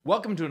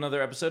Welcome to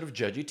another episode of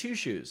Judgy Two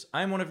Shoes.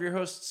 I'm one of your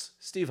hosts,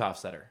 Steve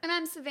Hofstetter. And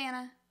I'm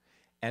Savannah.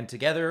 And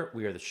together,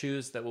 we are the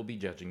shoes that will be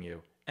judging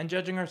you, and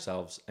judging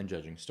ourselves, and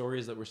judging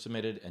stories that were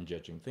submitted, and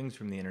judging things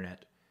from the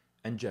internet,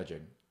 and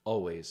judging,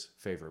 always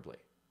favorably.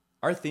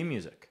 Our theme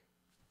music.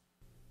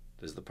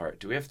 This is the part.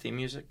 Do we have theme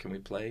music? Can we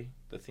play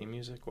the theme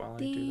music while I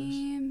do this?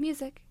 Theme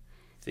music.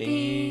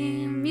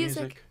 Theme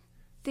music.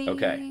 Theme.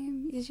 Okay.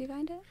 Did you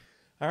find it?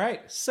 All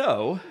right,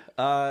 so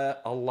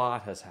a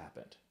lot has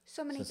happened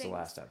So many since things. the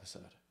last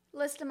episode.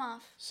 List them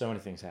off. So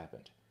many things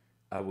happened.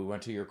 We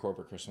went to your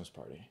corporate Christmas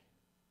party.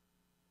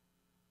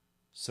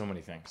 So many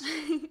things.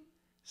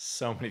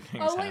 So many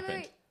things happened.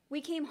 Wait.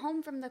 We came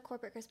home from the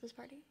corporate Christmas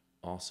party.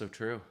 Also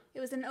true. It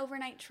was an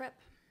overnight trip.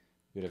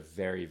 We had a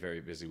very, very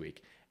busy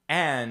week.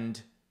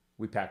 And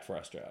we packed for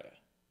Australia.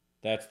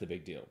 That's the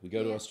big deal. We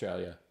go to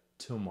Australia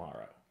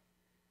tomorrow.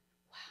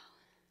 Wow.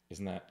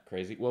 Isn't that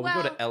crazy? Well, we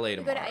go to LA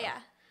tomorrow.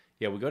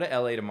 Yeah, we go to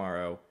LA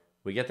tomorrow.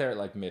 We get there at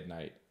like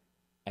midnight.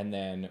 And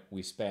then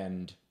we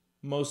spend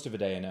most of a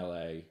day in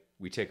LA.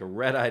 We take a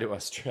red eye to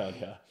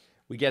Australia.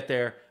 We get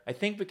there, I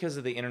think because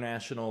of the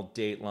international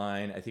date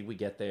line, I think we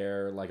get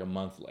there like a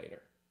month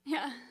later.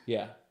 Yeah.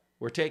 Yeah.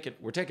 We're taking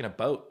a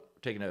boat.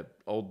 We're taking an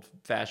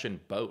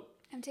old-fashioned boat.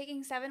 I'm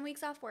taking 7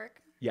 weeks off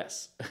work.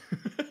 Yes.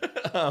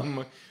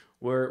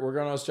 We're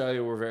going to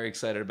Australia. We're very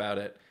excited about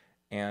it.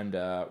 And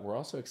we're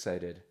also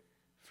excited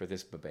for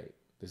this debate.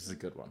 This is a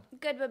good one.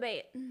 Good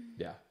debate.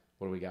 Yeah.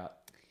 What do we got?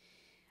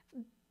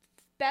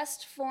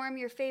 Best form,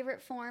 your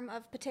favorite form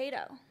of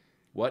potato.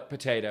 What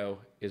potato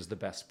is the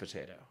best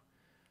potato?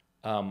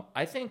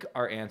 I think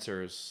our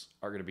answers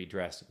are going to be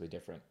drastically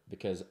different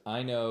because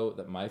I know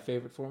that my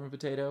favorite form of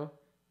potato,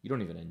 you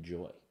don't even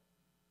enjoy.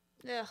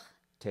 Ugh.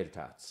 Tater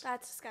tots.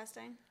 That's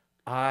disgusting.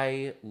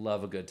 I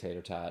love a good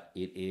tater tot.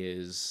 It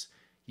is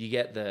you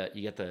get the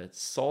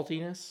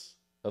saltiness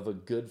of a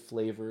good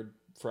flavored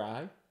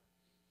fry,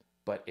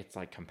 but it's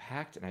like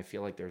compact and I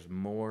feel like there's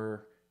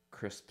more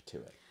crisp to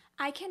it.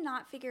 I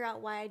cannot figure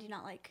out why I do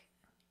not like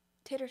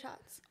tater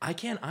tots. I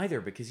can't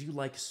either because you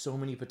like so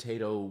many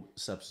potato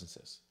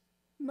substances.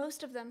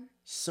 Most of them.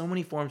 So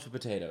many forms of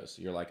potatoes.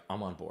 You're like,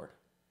 I'm on board.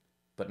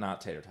 But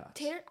not tater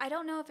tots. I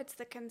don't know if it's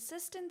the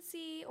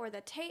consistency or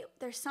the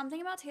there's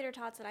something about tater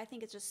tots that I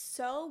think is just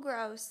so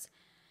gross.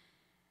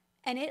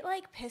 And it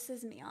like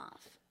pisses me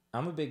off.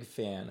 I'm a big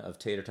fan of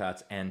tater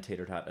tots and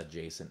tater tot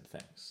adjacent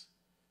things.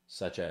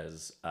 Such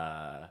as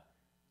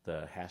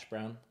the hash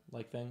brown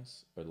like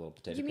things or the little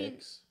potato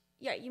cakes.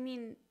 Yeah, you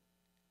mean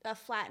a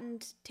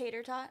flattened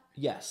tater tot?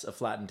 Yes, a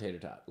flattened tater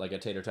tot. Like a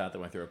tater tot that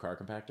went through a car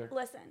compactor.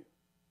 Listen,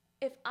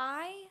 if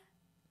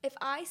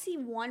I see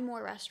one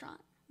more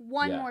restaurant,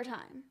 more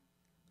time,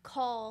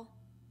 call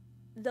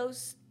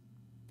those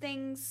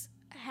things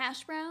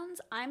hash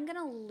browns, I'm going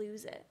to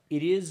lose it.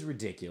 It is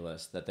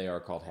ridiculous that they are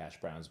called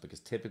hash browns because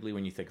typically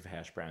when you think of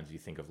hash browns, you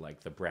think of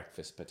like the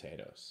breakfast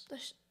potatoes.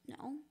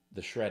 No.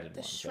 The shredded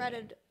ones. The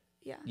shredded,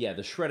 yeah. Yeah,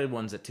 the shredded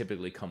ones that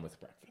typically come with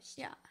breakfast.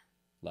 Yeah.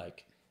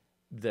 Like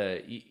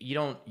you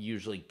don't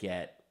usually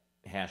get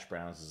hash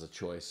browns as a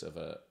choice of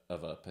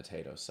a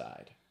potato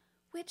side.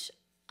 Which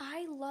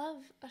I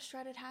love a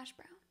shredded hash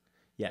brown.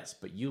 Yes,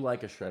 but you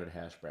like a shredded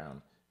hash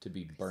brown to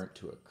be burnt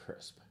to a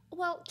crisp.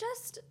 Well,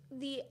 just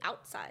the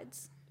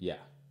outsides. Yeah.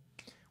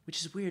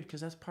 Which is weird because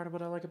that's part of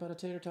what I like about a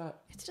tater tot.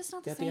 It's just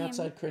not the Get same. the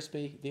outside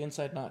crispy, the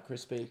inside not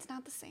crispy. It's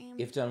not the same.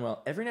 If done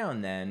well. Every now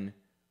and then,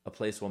 a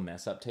place will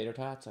mess up tater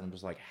tots, and I'm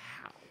just like,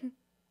 how?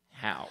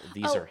 How?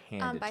 These are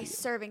handed by to you.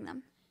 serving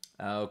them.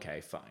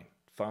 Okay, fine.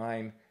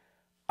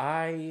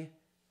 I'm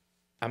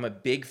a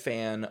big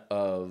fan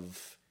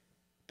of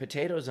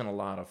potatoes in a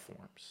lot of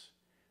forms.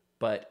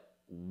 But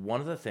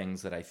one of the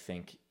things that I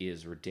think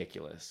is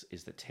ridiculous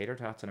is that tater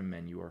tots on a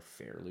menu are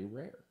fairly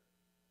rare.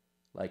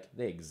 Like,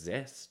 they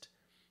exist,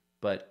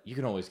 but you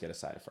can always get a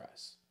side of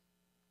fries.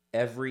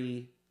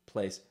 Every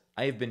place,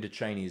 I have been to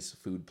Chinese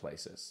food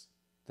places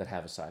that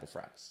have a side of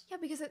fries. Yeah,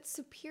 because it's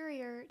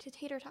superior to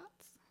tater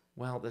tots.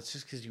 Well, that's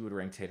just because you would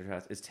rank tater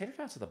tots. Is tater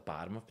tots at the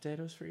bottom of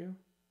potatoes for you?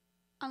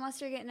 Unless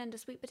you're getting into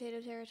sweet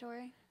potato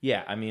territory.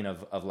 Yeah, I mean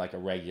of like a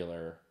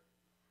regular,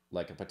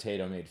 like a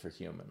potato made for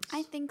humans.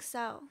 I think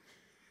so.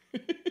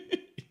 That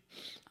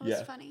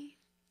was funny.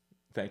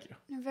 Thank you.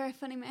 You're a very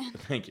funny man.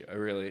 Thank you. I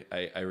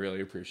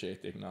really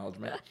appreciate the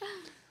acknowledgement.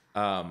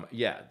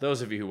 Yeah,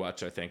 those of you who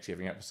watch our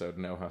Thanksgiving episode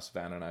know how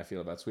Savannah and I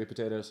feel about sweet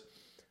potatoes.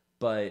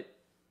 But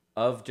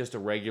of just a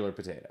regular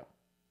potato,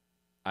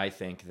 I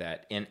think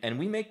that and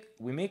we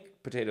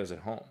make potatoes at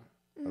home,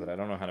 but I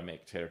don't know how to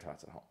make tater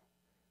tots at home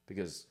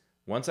because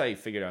once I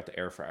figured out the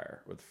air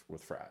fryer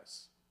with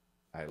fries,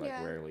 I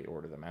rarely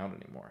order them out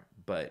anymore.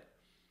 But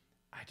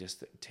I just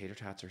think tater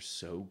tots are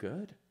so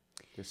good.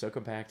 They're so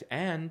compact,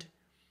 and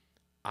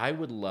I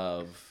would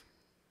love,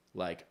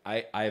 like,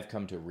 I have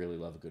come to really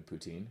love a good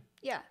poutine.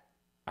 Yeah.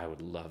 I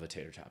would love a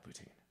tater tot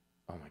poutine.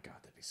 Oh my god,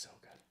 that'd be so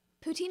good.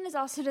 Poutine is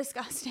also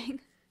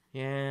disgusting.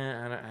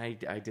 Yeah,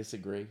 I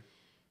disagree.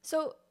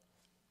 So,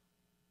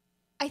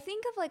 I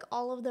think of like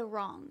all of the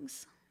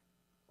wrongs.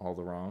 All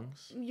the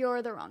wrongs?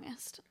 You're the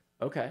wrongest.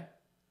 Okay.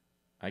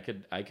 I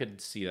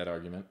could see that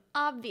argument.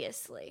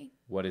 Obviously.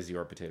 What is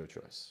your potato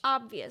choice?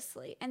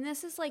 Obviously. And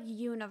this is like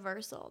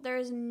universal. There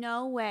is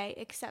no way,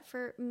 except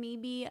for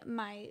maybe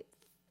my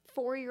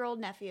 4-year-old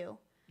nephew.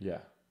 Yeah.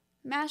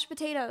 Mashed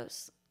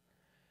potatoes.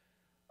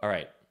 All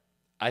right.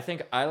 I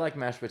think I like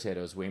mashed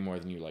potatoes way more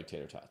than you like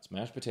tater tots.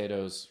 Mashed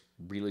potatoes,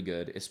 really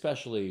good,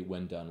 especially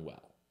when done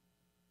well.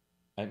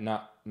 And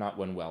not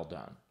when well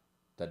done.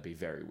 That'd be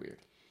very weird.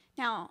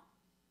 Now,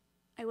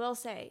 I will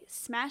say,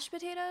 smashed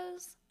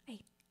potatoes,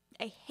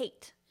 I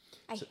hate.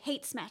 I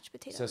hate smashed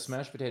potatoes. So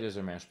smashed potatoes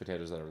are mashed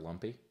potatoes that are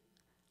lumpy?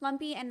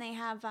 Lumpy, and they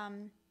have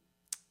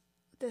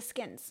the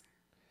skins.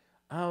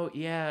 Oh,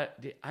 yeah.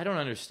 I don't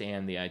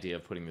understand the idea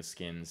of putting the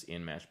skins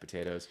in mashed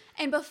potatoes.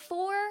 And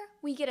before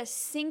we get a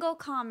single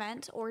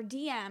comment or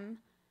DM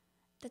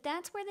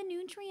that's where the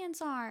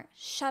nutrients are,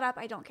 shut up,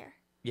 I don't care.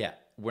 Yeah,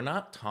 we're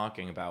not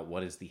talking about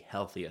what is the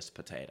healthiest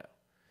potato.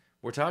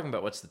 We're talking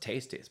about what's the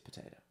tastiest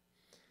potato.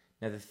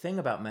 Now, the thing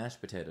about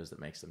mashed potatoes that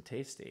makes them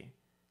tasty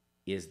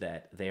is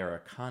that they are a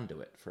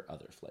conduit for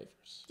other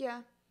flavors.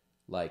 Yeah.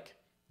 Like,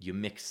 you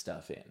mix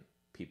stuff in.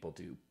 People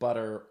do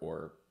butter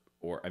or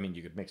I mean,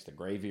 you could mix the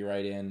gravy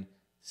right in,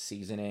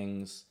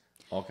 seasonings,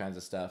 all kinds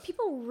of stuff.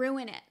 People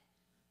ruin it.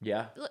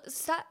 Yeah?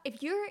 Stop.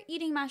 If you're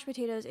eating mashed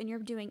potatoes and you're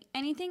doing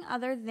anything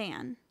other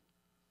than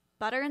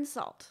butter and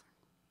salt,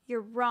 you're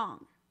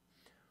wrong.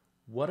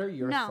 What are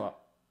your thoughts?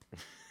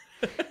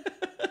 Put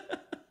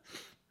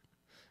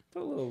a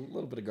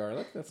little bit of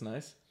garlic. That's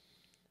nice.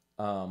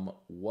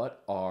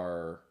 What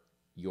are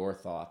your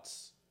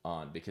thoughts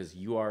on, because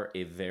you are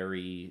a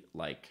very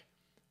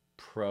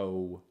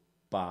pro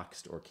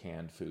boxed or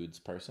canned foods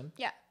person.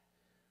 Yeah.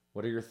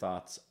 What are your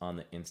thoughts on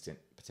the instant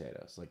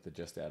potatoes, like the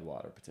just add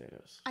water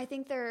potatoes? I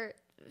think they're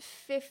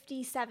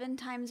 57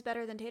 times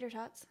better than tater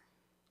tots.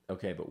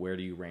 Okay, but where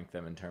do you rank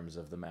them in terms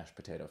of the mashed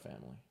potato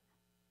family?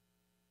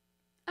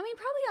 I mean,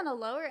 probably on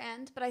the lower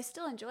end, but I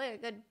still enjoy a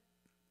good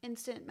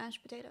instant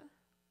mashed potato.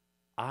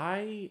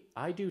 I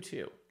do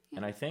too. Yeah.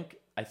 And I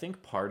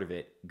think part of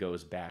it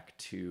goes back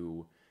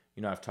to,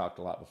 I've talked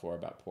a lot before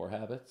about poor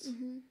habits.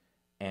 Mm-hmm.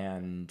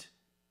 And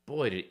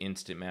boy, did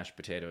instant mashed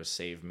potatoes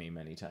save me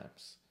many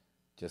times.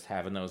 Just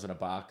having those in a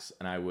box,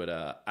 and I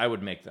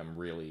would make them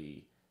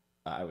really,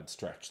 I would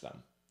stretch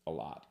them a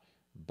lot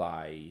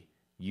by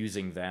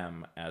using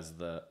them as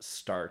the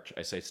starch.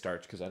 I say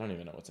starch because I don't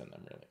even know what's in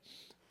them really.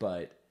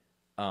 But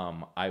I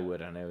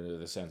know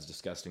this sounds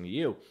disgusting to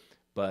you,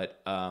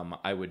 but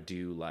I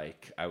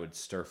would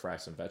stir fry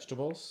some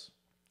vegetables.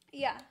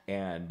 Yeah.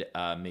 And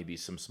maybe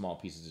some small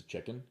pieces of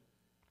chicken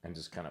and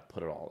just kind of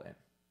put it all in.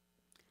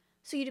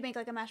 So you'd make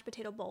like a mashed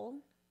potato bowl?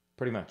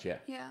 Pretty much, yeah.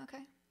 Yeah,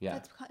 okay.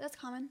 Yeah. That's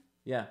common.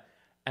 Yeah.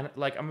 And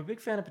I'm a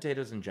big fan of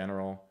potatoes in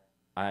general.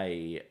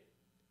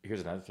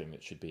 Here's another thing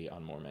that should be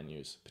on more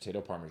menus.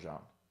 Potato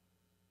parmesan.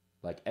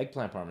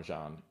 Eggplant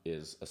parmesan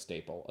is a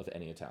staple of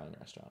any Italian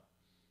restaurant.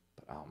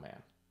 But oh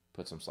man,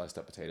 put some sliced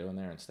up potato in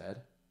there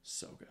instead.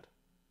 So good.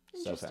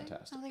 So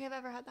fantastic. I don't think I've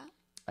ever had that.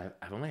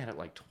 I've only had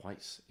it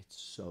twice.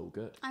 It's so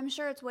good. I'm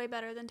sure it's way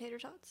better than tater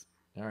tots.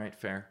 All right,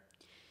 fair.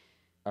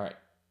 All right.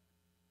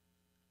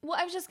 Well,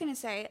 I was just going to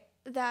say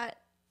that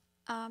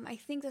I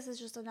think this is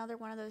just another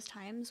one of those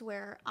times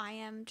where I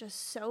am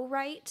just so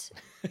right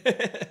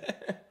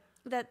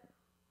that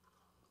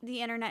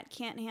the internet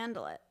can't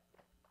handle it.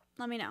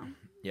 Let me know.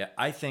 Yeah,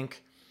 I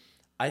think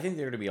there are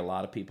going to be a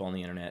lot of people on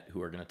the internet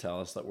who are going to tell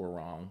us that we're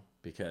wrong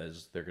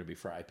because they're going to be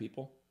fry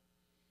people.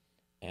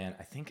 And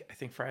I think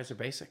fries are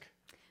basic.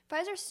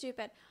 Fries are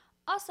stupid.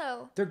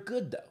 Also, they're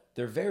good though.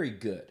 They're very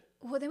good.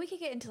 Well, then we could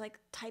get into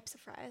types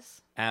of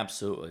fries.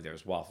 Absolutely.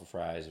 There's waffle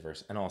fries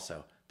and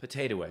also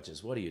potato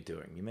wedges. What are you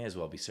doing? You may as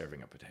well be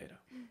serving a potato.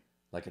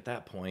 At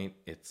that point,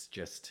 it's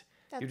just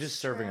you're just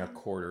serving a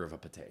quarter of a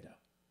potato.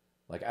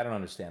 I don't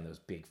understand those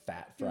big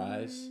fat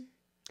fries. Mm-hmm.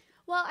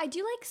 Well, I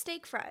do like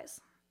steak fries.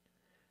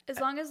 As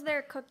long as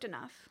they're cooked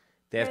enough.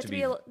 They have to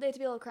be a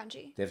little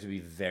crunchy. They have to be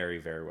very,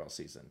 very well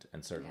seasoned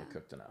and certainly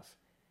cooked enough.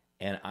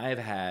 And I've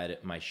had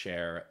my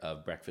share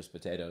of breakfast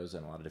potatoes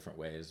in a lot of different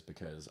ways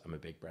because I'm a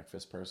big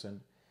breakfast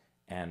person.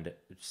 And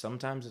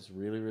sometimes it's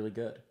really, really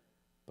good.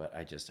 But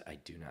I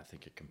do not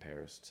think it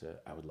compares to,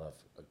 I would love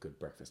a good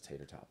breakfast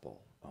tater tot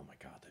bowl. Oh my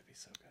God, that'd be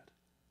so good.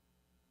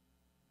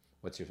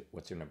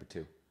 What's your number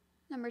two?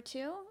 Number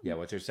two? Yeah,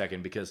 what's your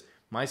second? Because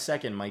my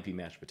second might be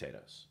mashed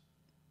potatoes.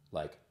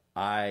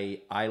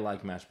 I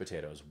like mashed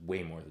potatoes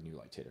way more than you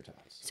like tater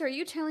tots. So are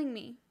you telling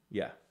me?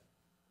 Yeah.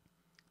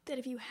 That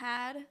if you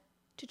had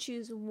to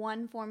choose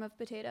one form of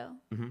potato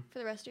for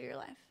the rest of your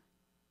life,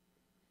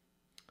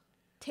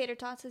 tater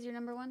tots is your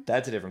number one?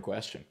 That's a different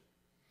question.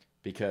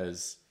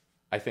 Because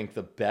I think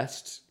the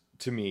best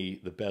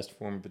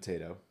form of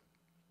potato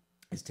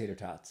is tater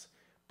tots.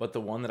 But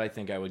the one that I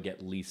think I would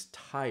get least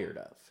tired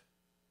of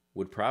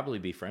would probably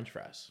be French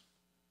fries.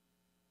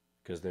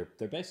 Because they're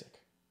basic.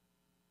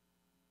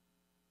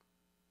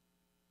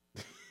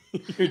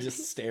 You're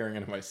just staring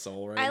into my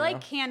soul right now. I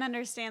can't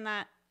understand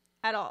that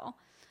at all.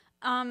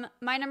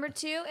 My number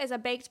two is a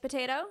baked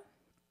potato.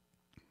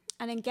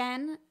 And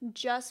again,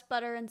 just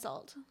butter and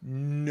salt.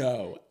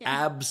 No,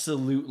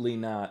 absolutely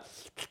not.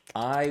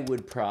 I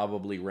would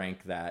probably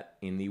rank that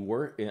in the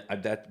worst.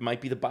 That might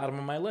be the bottom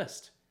of my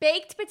list.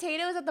 Baked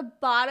potatoes at the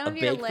bottom of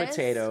your list? A baked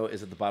potato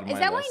is at the bottom of my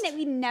list. Is that why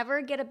we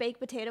never get a baked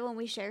potato when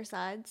we share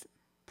sides?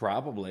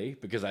 Probably,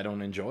 because I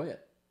don't enjoy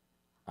it.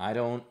 I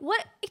don't...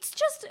 What? It's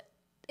just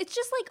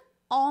like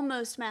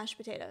almost mashed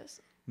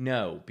potatoes.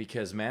 No,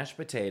 because mashed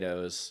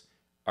potatoes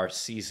are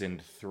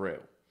seasoned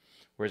through.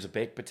 Whereas a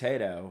baked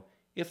potato,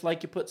 if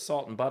like you put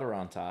salt and butter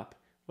on top,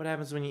 what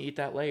happens when you eat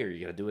that layer?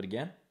 You gotta do it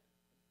again?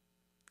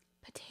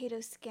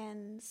 Potato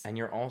skins. And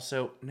you're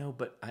also... No,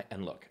 but...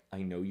 look,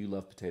 I know you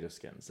love potato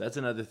skins. That's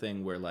another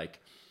thing where, like,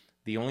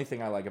 the only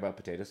thing I like about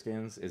potato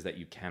skins is that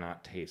you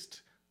cannot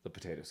taste the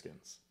potato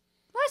skins.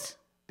 What?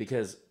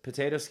 Because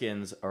potato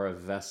skins are a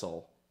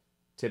vessel,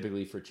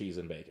 typically for cheese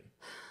and bacon.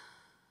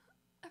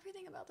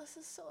 Everything about this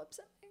is so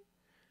upsetting.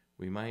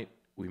 We might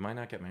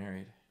not get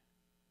married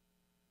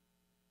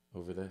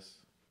over this.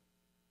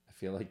 I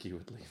feel like you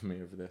would leave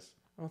me over this.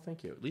 Oh,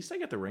 thank you. At least I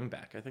get the ring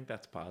back. I think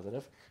that's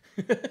positive.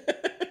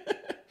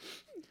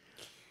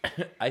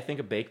 I think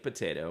a baked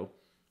potato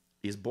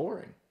is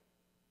boring.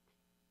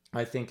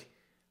 I think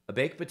a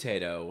baked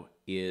potato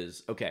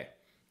is... Okay,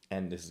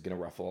 and this is going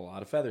to ruffle a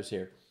lot of feathers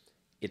here.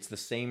 It's the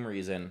same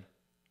reason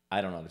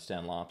I don't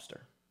understand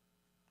lobster.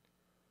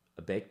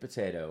 A baked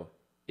potato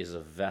is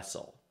a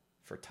vessel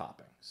for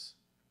toppings.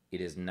 It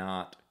is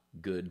not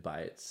good by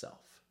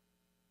itself.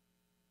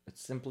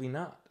 It's simply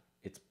not.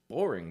 It's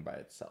boring by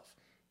itself.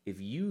 If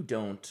you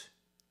don't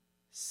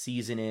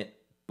season it,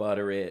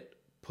 butter it,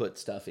 put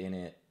stuff in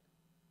it,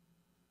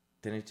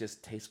 then it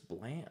just tastes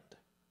bland.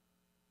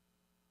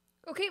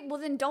 Okay, well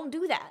then don't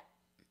do that.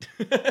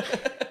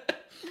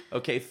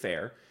 Okay,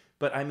 fair.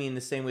 But I mean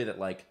the same way that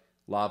like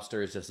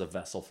lobster is just a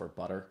vessel for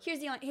butter.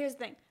 Here's the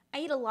thing. I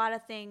eat a lot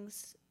of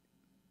things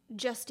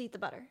just to eat the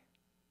butter.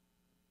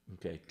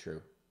 Okay,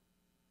 true.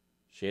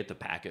 She ate the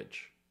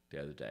package the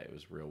other day. It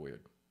was real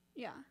weird.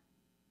 Yeah.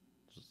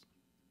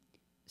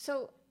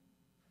 So,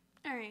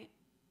 all right.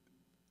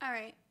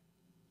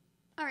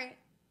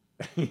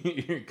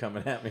 You're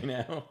coming at me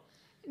now.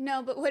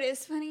 No, but what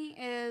is funny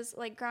is,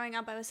 like, growing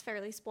up, I was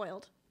fairly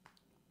spoiled.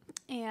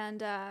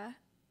 And, I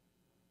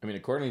mean,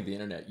 according to the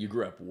internet, you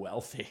grew up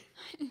wealthy.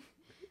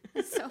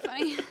 It's so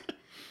funny.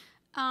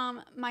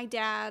 My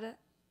dad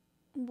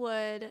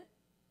would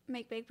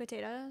make baked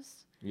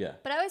potatoes. Yeah.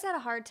 But I always had a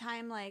hard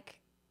time, like,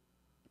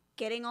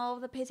 getting all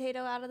of the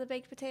potato out of the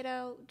baked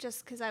potato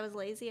just because I was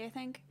lazy, I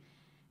think.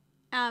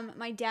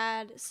 My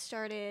dad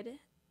started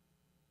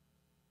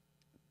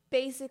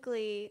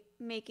basically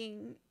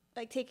making,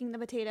 like, taking the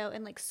potato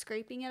and, like,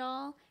 scraping it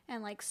all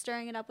and, like,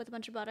 stirring it up with a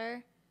bunch of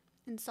butter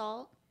and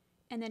salt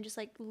and then just,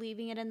 like,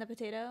 leaving it in the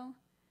potato.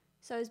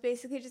 So I was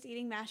basically just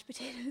eating mashed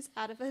potatoes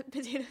out of a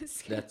potato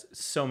skin. That's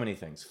so many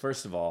things.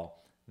 First of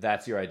all,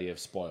 that's your idea of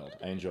spoiled.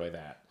 I enjoy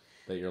that.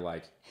 That you're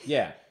like,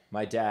 yeah,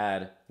 my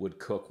dad would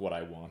cook what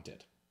I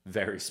wanted.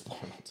 Very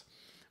spoiled.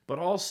 But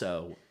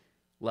also,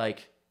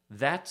 like,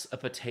 that's a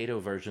potato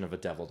version of a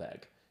deviled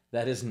egg.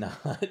 That is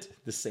not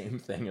the same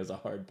thing as a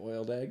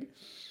hard-boiled egg.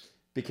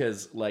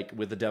 Because, like,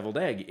 with the deviled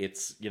egg,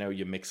 it's, you know,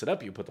 you mix it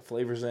up, you put the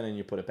flavors in, and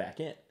you put it back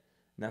in. And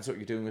that's what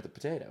you're doing with the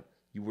potato.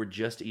 You were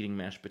just eating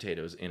mashed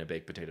potatoes in a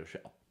baked potato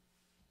shell.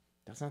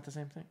 That's not the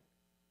same thing.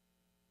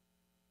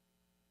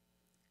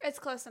 It's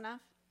close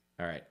enough.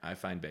 All right, I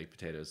find baked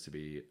potatoes to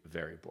be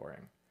very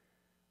boring.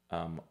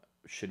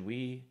 Should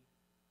we...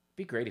 It'd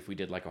be great if we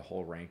did like a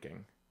whole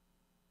ranking.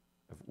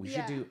 We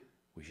should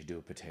do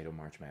a potato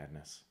March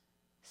Madness.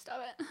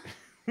 Stop it.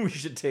 We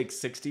should take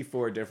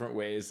 64 different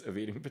ways of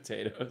eating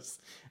potatoes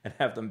and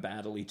have them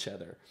battle each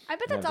other. I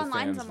bet that's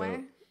online somewhere.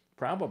 Vote.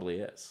 Probably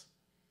is.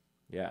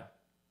 Yeah.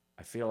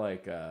 I feel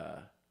like...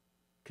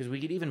 Because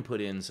we could even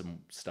put in some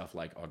stuff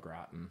like au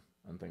gratin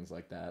and things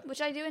like that.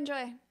 Which I do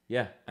enjoy.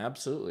 Yeah,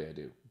 absolutely I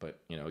do. But,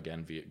 you know,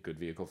 again, good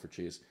vehicle for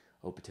cheese.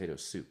 Oh, potato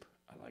soup.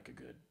 I like a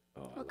good...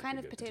 What kind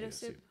of potato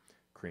soup?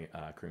 Cream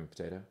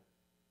potato.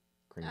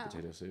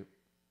 Potato soup.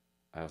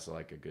 I also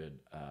like a good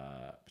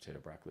potato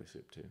broccoli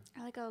soup too.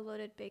 I like a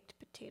loaded baked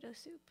potato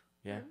soup.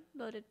 Yeah. Or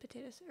loaded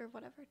potatoes or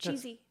whatever.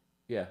 Cheesy.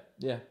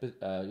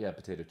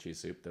 Potato cheese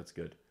soup. That's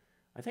good.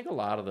 I think a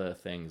lot of the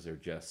things are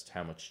just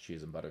how much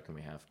cheese and butter can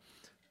we have.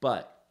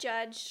 But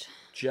judged,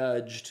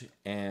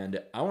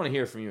 and I want to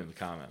hear from you in the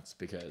comments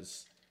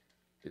because,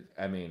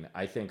 I mean,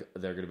 I think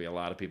there are going to be a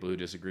lot of people who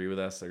disagree with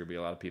us. There are going to be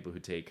a lot of people who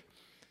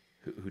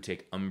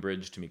take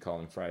umbrage to me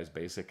calling fries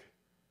basic,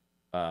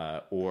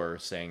 or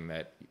saying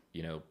that,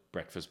 you know,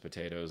 breakfast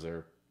potatoes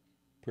are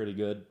pretty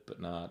good,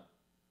 but not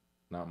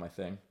my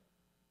thing.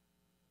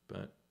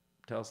 But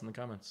tell us in the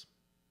comments.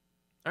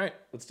 All right,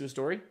 let's do a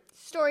story.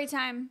 Story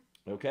time.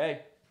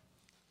 Okay.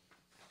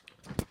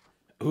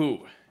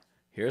 Ooh,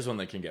 here's one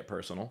that can get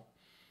personal.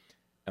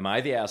 Am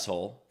I the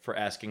asshole for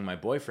asking my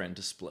boyfriend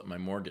to split my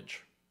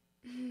mortgage?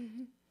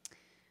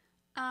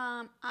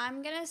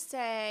 I'm going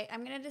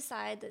to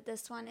decide that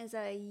this one is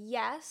a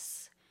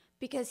yes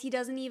because he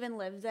doesn't even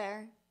live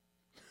there.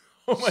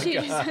 Oh my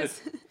God.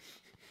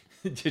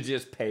 to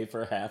just pay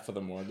for half of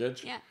the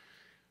mortgage. Yeah.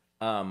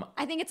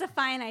 I think it's a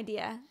fine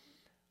idea.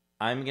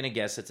 I'm going to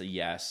guess it's a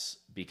yes,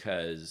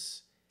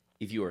 because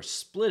if you are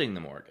splitting the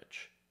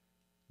mortgage,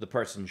 the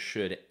person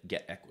should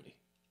get equity.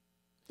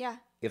 Yeah.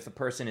 If the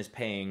person is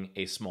paying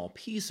a small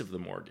piece of the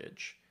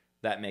mortgage,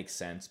 that makes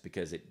sense,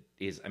 because it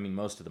is, I mean,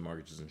 most of the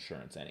mortgage is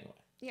insurance anyway.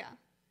 Yeah.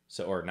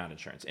 So, or not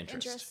insurance,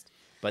 interest.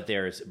 But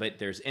there's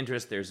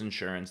interest, there's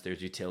insurance,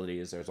 there's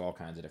utilities, there's all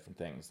kinds of different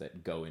things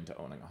that go into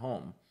owning a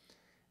home.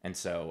 And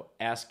so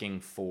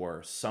asking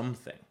for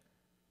something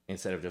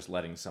instead of just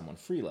letting someone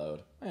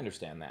freeload, I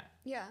understand that.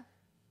 Yeah.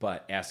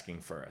 But asking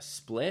for a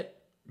split,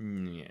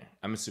 yeah.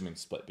 I'm assuming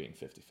split being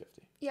 50-50.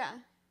 Yeah.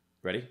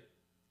 Ready?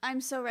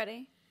 I'm so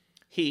ready.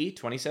 He,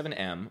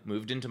 27M,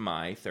 moved into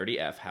my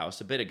 30F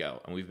house a bit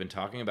ago, and we've been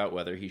talking about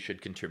whether he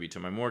should contribute to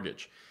my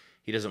mortgage.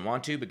 He doesn't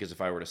want to, because if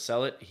I were to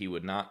sell it, he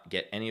would not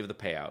get any of the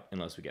payout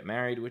unless we get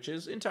married, which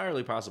is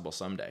entirely possible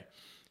someday.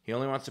 He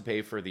only wants to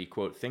pay for the,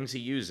 quote, things he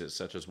uses,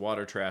 such as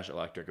water, trash,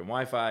 electric, and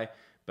Wi-Fi,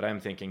 but I'm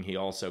thinking he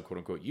also, quote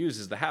unquote,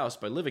 uses the house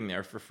by living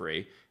there for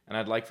free, and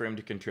I'd like for him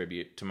to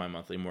contribute to my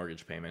monthly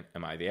mortgage payment.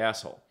 Am I the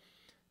asshole?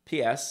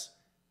 P.S.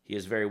 He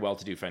is very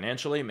well-to-do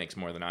financially, makes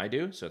more than I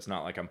do, so it's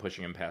not like I'm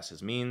pushing him past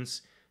his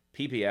means.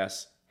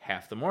 P.P.S.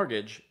 Half the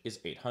mortgage is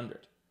 $800.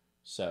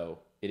 So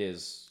it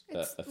is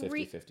a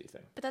 50-50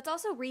 thing. But that's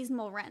also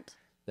reasonable rent.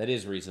 That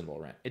is reasonable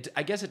rent.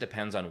 I guess it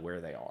depends on where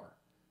they are.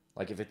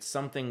 Like if it's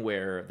something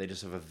where they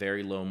just have a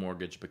very low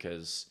mortgage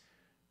because,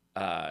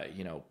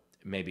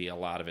 maybe a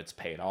lot of it's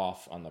paid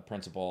off on the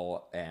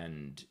principal,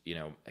 and,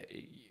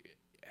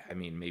 I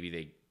mean, maybe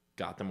they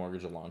got the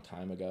mortgage a long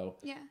time ago.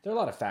 Yeah. There are a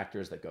lot of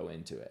factors that go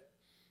into it.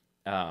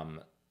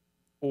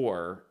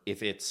 Or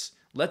if it's,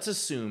 let's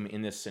assume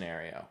in this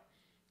scenario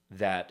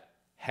that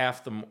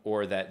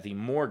that the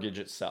mortgage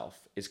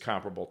itself is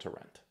comparable to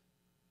rent.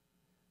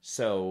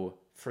 So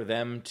for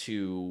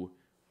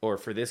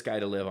this guy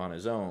to live on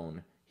his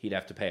own, he'd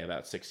have to pay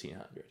about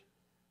 $1,600.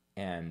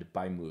 And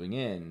by moving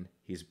in,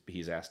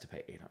 he's asked to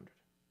pay $800.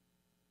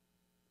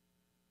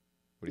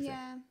 What do you think?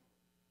 Yeah.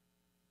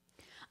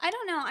 I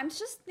don't know. I'm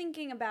just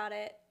thinking about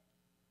it.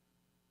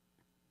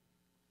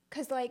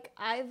 Because,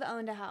 I've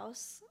owned a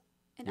house,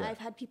 and Yeah. I've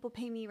had people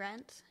pay me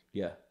rent.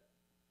 Yeah.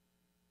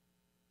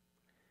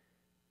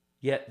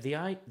 Yeah, the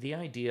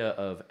idea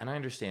of, and I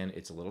understand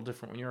it's a little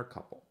different when you're a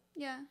couple,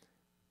 Yeah.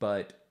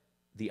 but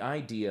the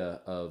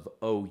idea of,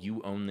 oh,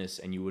 you own this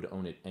and you would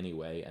own it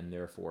anyway, and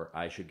therefore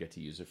I should get to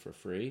use it for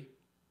free.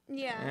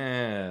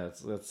 Yeah.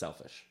 That's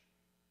selfish.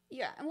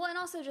 Yeah. Well, and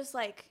also just,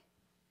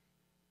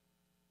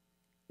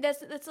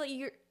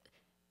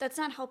 that's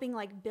not helping,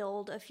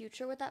 build a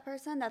future with that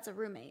person. That's a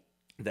roommate.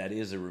 That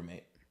is a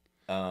roommate.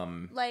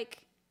 Or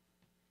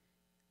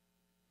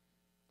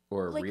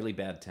a really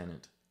bad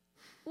tenant.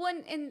 Well,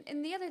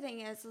 and the other thing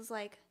is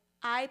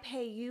I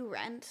pay you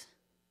rent.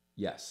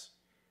 Yes.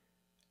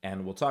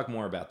 And we'll talk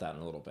more about that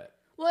in a little bit.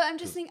 Well, I'm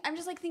just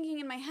thinking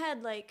in my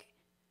head, but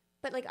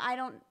I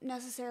don't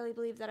necessarily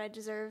believe that I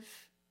deserve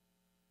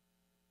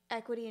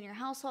equity in your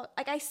household.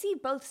 I see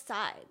both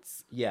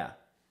sides. Yeah.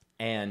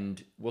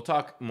 And we'll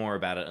talk more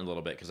about it in a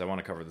little bit because I want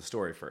to cover the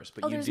story first.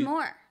 But there's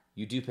more.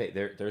 You do pay.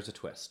 There's a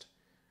twist.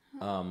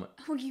 Oh,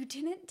 you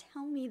didn't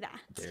tell me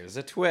that. There's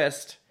a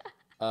twist.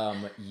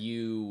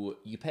 You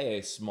pay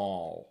a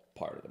small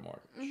part of the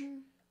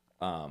mortgage.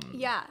 Mm-hmm.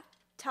 Yeah.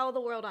 Tell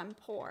the world I'm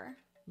poor.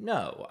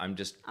 No, I'm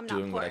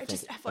doing what I think.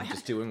 Just FYI. I'm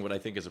just doing what I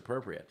think is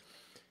appropriate.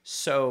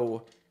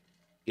 So,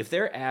 if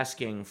they're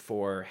asking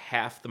for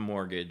half the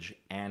mortgage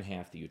and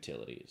half the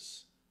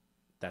utilities,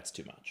 that's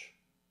too much.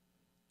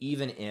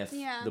 Even if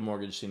the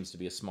mortgage seems to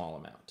be a small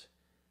amount,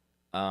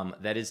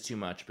 that is too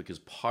much, because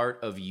part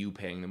of you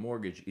paying the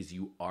mortgage is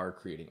you are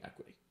creating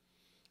equity,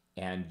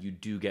 and you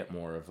do get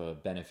more of a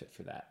benefit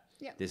for that.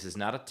 Yeah. This is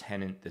not a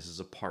tenant. This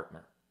is a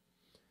partner.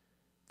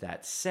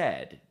 That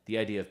said, the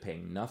idea of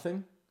paying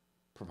nothing,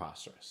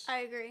 preposterous.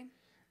 I agree.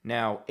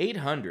 Now,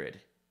 800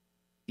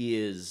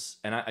 is,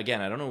 and I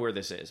don't know where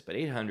this is, but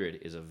 800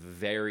 is a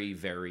very,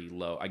 very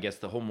low. I guess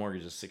the whole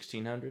mortgage is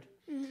 1,600.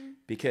 Mm-hmm.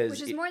 Because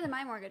which is more than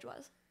my mortgage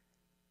was.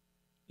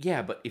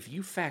 Yeah, but if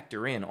you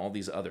factor in all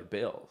these other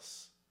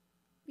bills,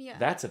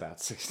 that's about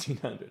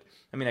 1,600.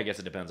 I mean, I guess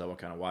it depends on what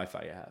kind of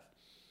Wi-Fi you have.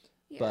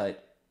 Yeah.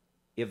 But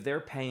if they're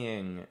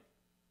paying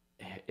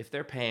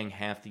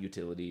half the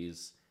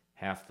utilities,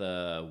 half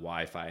the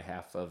Wi-Fi,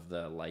 half of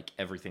the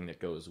everything that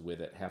goes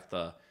with it, half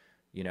the,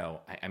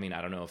 I mean,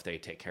 I don't know if they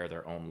take care of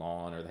their own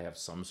lawn or they have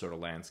some sort of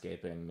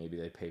landscaping. Maybe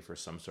they pay for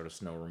some sort of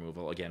snow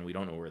removal. Again, we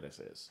don't know where this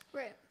is.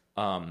 Right.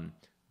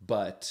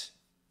 But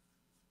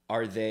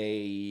are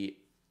they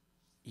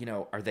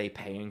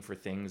paying for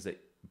things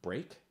that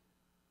break?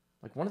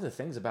 One of the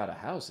things about a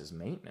house is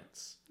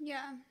maintenance.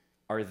 Yeah.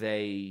 Are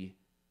they,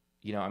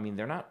 I mean,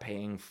 they're not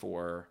paying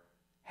for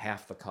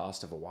half the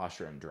cost of a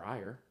washer and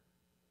dryer.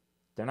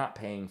 They're not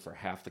paying for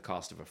half the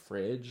cost of a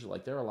fridge.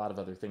 There are a lot of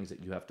other things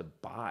that you have to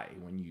buy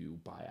when you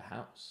buy a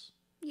house.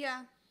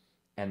 Yeah.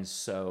 And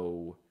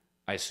so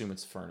I assume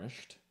it's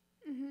furnished.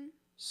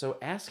 So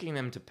asking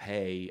them to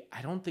pay,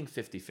 I don't think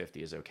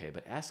 50-50 is okay,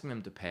 but asking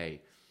them to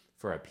pay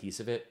for a piece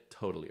of it,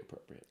 totally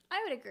appropriate.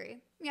 I would agree.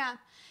 Yeah.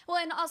 Well,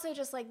 and also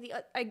just like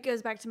it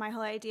goes back to my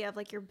whole idea of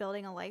like you're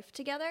building a life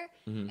together.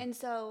 And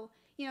so,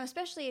 you know,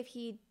 especially if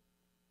he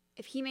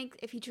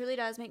truly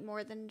does make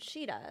more than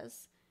she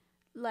does,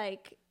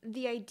 like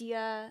the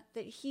idea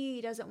that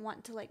he doesn't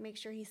want to like make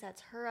sure he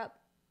sets her up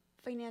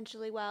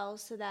financially well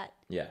so that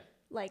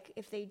like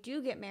if they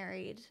do get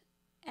married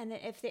and then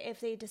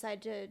if they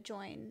decide to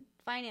join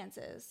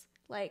finances,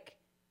 like,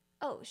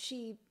 oh,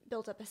 she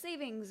built up a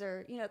savings,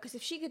 or, you know, because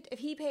if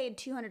he paid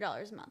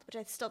 $200 a month, which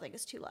I still think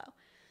is too low,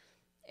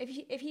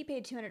 if he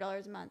paid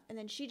 $200 a month and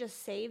then she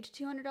just saved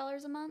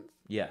 $200 a month,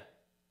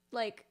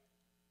 like,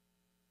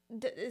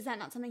 is that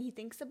not something he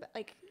thinks about?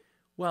 Like,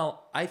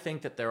 well, I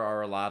think that there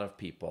are a lot of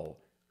people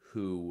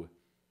who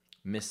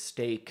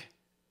mistake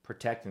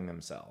protecting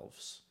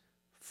themselves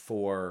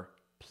for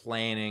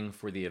planning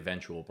for the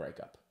eventual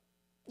breakup.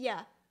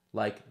 Yeah.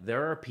 Like,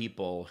 there are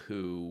people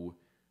who,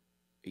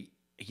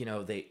 you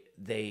know,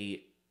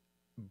 they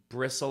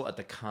bristle at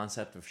the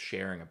concept of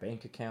sharing a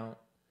bank account.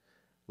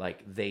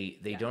 Like,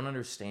 they don't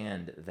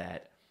understand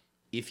that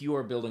if you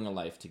are building a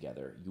life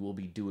together, you will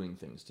be doing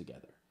things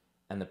together.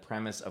 And the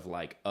premise of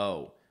like,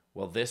 oh,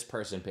 well, this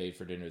person paid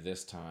for dinner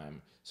this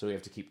time, so we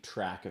have to keep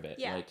track of it.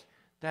 Yeah. Like,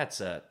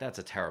 that's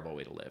a terrible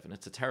way to live, and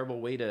it's a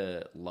terrible way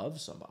to love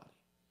somebody.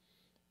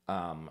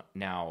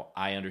 Now,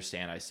 I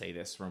understand I say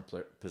this from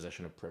a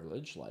position of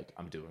privilege, like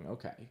I'm doing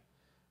okay,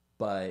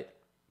 but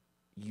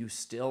you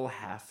still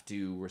have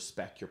to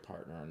respect your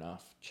partner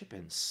enough. Chip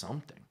in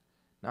something,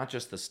 not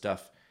just the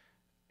stuff,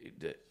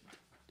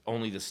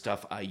 only the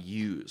stuff I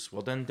use.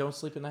 Well, then don't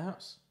sleep in the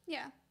house.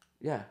 Yeah.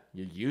 Yeah,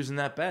 you're using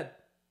that bed.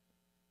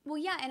 Well,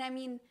 yeah, and I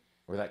mean,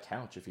 or that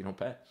couch if you don't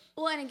pay.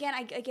 Well, and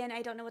again,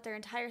 I don't know what their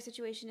entire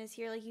situation is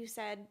here. Like you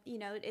said, you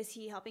know, is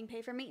he helping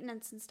pay for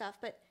maintenance and stuff?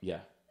 But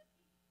yeah,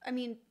 I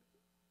mean,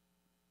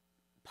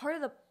 part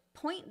of the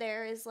point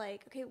there is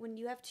like, okay, when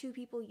you have two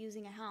people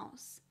using a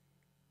house,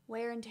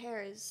 wear and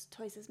tear is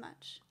twice as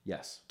much.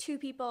 Yes. Two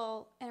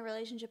people in a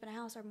relationship in a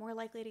house are more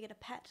likely to get a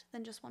pet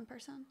than just one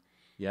person.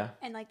 Yeah.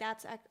 And like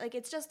that's like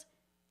it's just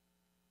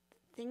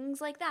things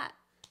like that.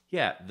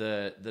 Yeah,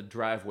 the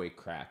driveway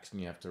cracks and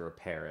you have to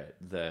repair it.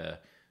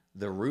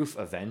 The roof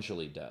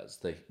eventually does.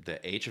 The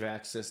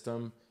HVAC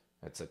system,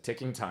 it's a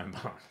ticking time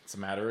bomb. It's a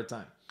matter of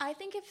time. I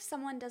think if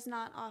someone does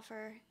not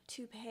offer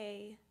to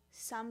pay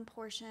some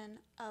portion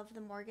of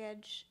the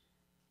mortgage,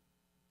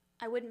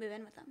 I wouldn't move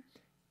in with them.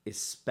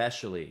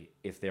 Especially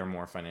if they're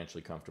more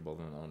financially comfortable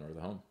than the owner of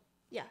the home.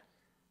 Yeah.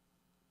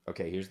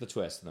 Okay, here's the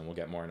twist, and then we'll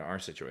get more into our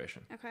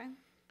situation. Okay.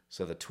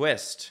 So the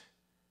twist,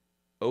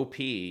 OP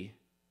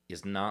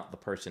is not the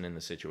person in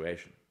the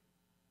situation.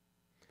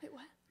 Wait,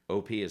 what?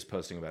 OP is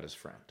posting about his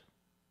friend.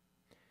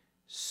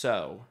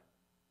 So,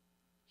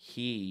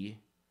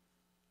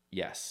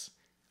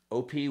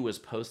 OP was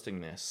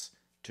posting this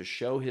to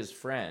show his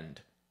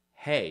friend,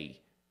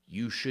 hey,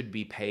 you should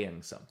be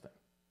paying something.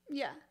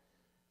 Yeah.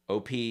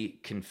 OP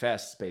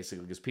confessed,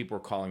 basically, because people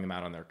were calling them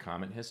out on their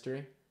comment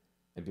history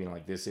and being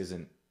like, this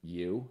isn't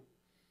you.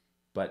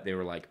 But they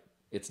were like,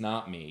 it's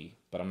not me,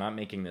 but I'm not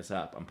making this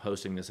up. I'm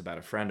posting this about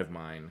a friend of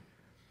mine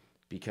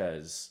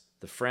because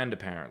the friend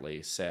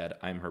apparently said,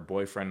 I'm her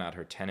boyfriend, not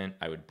her tenant.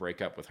 I would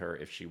break up with her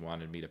if she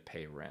wanted me to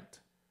pay rent.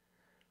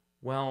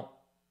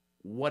 Well,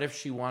 what if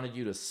she wanted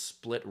you to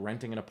split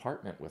renting an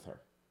apartment with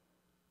her?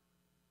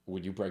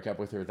 Would you break up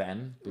with her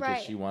then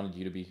because she wanted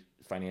you to be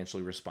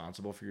financially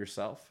responsible for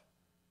yourself?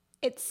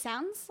 It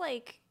sounds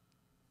like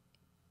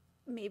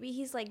maybe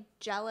he's like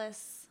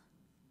jealous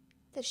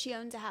that she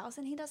owns a house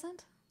and he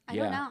doesn't. I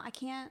don't know. I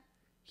can't.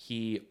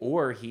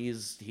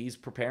 He's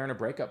preparing a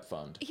breakup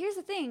fund. Here's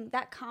the thing.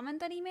 That comment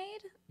that he made.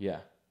 Yeah.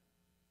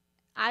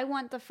 I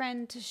want the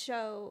friend to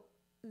show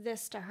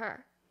this to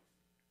her.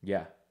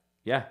 Yeah.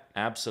 Yeah,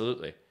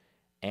 absolutely.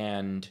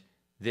 And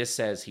this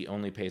says he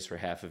only pays for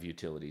half of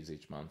utilities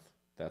each month.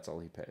 That's all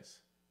he pays.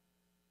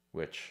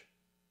 Which,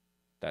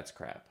 that's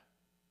crap.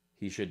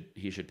 He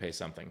should pay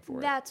something for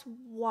it. That's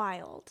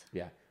wild.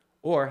 Yeah.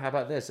 Or how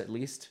about this? At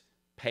least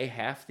pay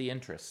half the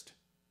interest.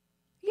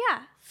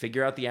 Yeah.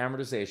 Figure out the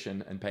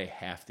amortization and pay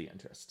half the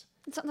interest.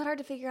 It's not that hard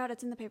to figure out.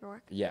 It's in the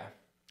paperwork. Yeah.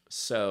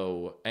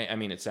 So, I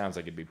mean, it sounds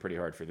like it'd be pretty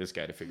hard for this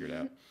guy to figure it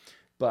out.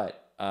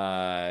 But,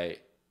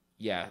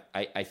 yeah,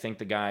 I think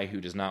the guy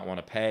who does not want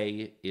to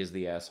pay is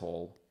the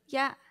asshole.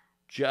 Yeah.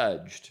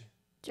 Judged.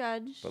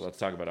 But let's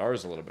talk about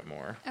ours a little bit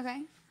more.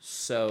 Okay.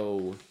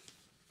 So,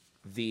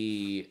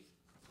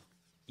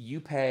 you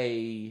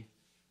pay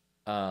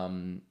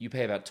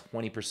about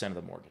 20% of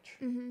the mortgage.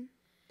 Mm-hmm.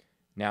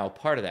 Now,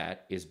 part of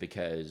that is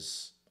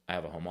because I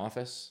have a home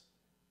office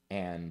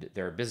and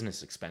there are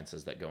business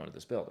expenses that go into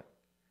this building.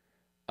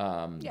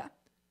 Yeah.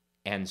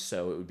 And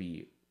so it would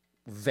be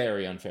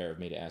very unfair of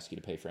me to ask you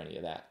to pay for any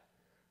of that.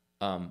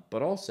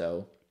 But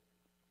also,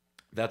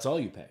 that's all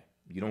you pay.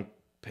 You don't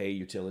pay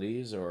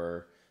utilities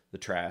or the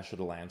trash or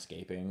the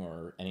landscaping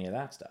or any of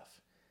that stuff.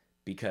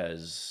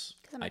 Because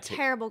I'm a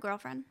terrible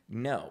girlfriend.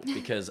 No,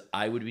 because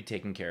I would be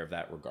taking care of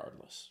that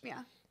regardless.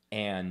 Yeah.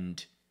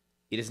 And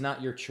it is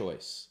not your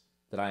choice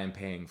that I am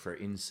paying for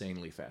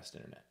insanely fast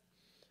internet.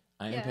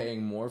 I am Yeah.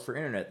 paying more for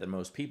internet than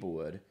most people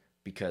would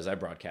because I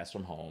broadcast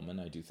from home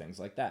and I do things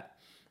like that.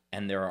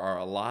 And there are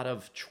a lot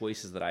of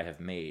choices that I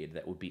have made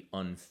that would be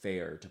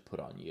unfair to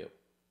put on you.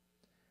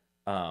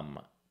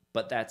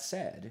 But that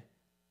said,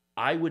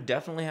 I would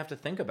definitely have to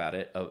think about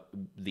it.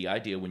 The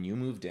idea when you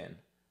moved in,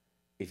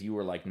 if you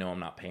were like, no, I'm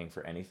not paying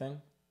for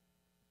anything,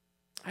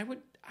 I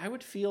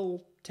would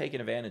feel taken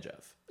advantage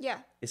of. Yeah.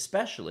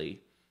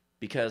 Especially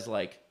because,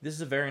 like, this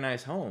is a very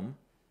nice home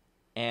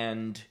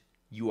and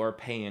you are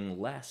paying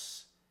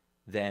less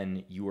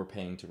than you are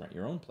paying to rent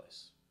your own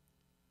place.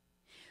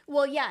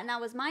 Well, yeah, and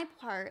that was my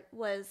part,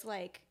 was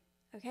like,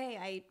 okay,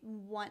 I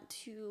want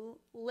to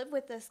live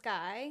with this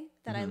guy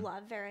that I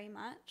love very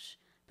much,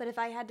 but if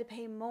I had to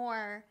pay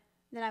more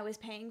than I was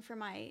paying for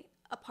my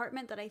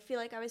apartment that I feel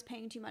like I was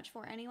paying too much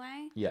for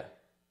anyway, Yeah.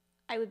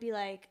 I would be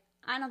like,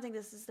 I don't think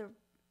this is the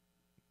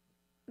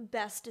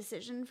best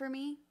decision for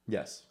me.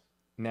 Yes.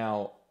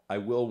 Now, I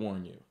will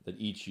warn you that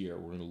each year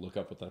we're going to look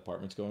up what that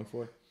apartment's going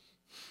for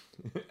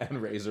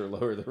and raise or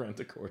lower the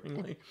rent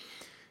accordingly.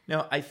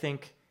 Now, I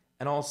think,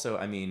 and also,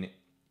 I mean,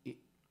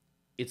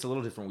 it's a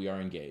little different. We are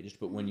engaged,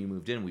 but when you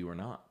moved in, we were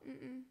not.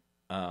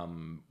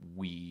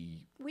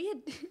 We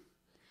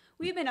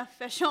had been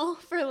official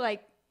for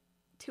like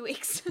 2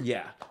 weeks.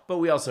 Yeah, but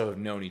we also have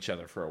known each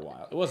other for a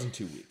while. It wasn't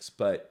 2 weeks,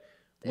 but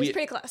It was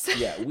pretty close.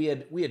 Yeah, we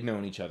had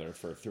known each other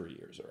for 3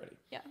 years already.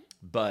 Yeah.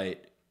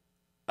 But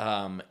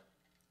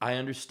I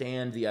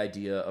understand the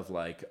idea of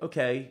like,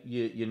 okay,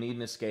 you need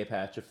an escape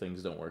hatch if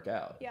things don't work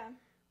out. Yeah.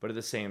 But at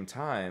the same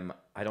time,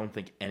 I don't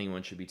think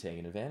anyone should be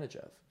taken advantage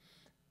of.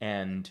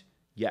 And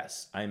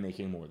yes, I'm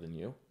making more than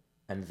you,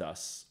 and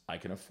thus I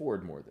can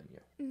afford more than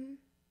you. Mm-hmm.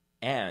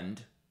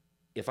 And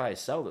if I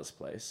sell this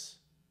place,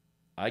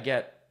 I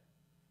get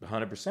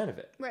 100% of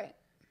it. Right.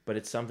 But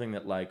it's something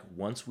that, like,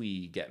 once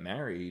we get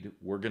married,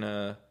 we're going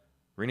to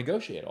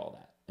renegotiate all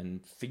that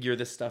and figure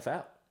this stuff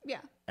out.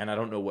 Yeah. And I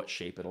don't know what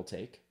shape it'll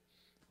take.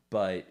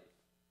 But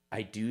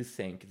I do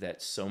think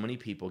that so many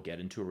people get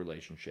into a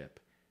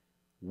relationship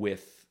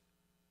with,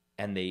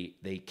 and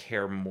they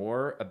care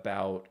more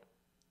about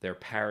their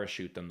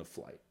parachute than the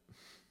flight.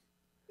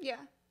 Yeah.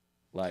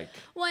 Like,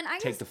 Well, and I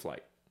take guess, the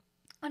flight.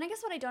 and I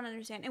guess what I don't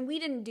understand, and we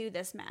didn't do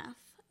this math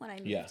when I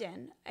moved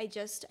in. I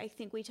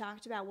think we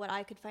talked about what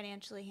I could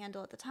financially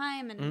handle at the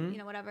time and, you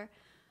know, whatever.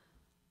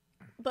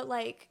 But,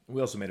 like... We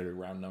also made it a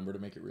round number to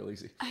make it real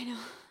easy. I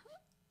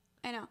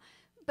know.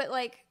 But,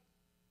 like,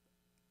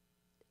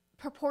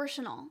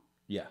 proportional.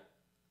 Yeah.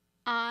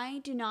 I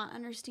do not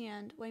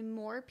understand why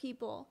more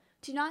people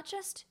do not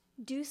just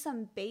do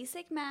some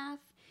basic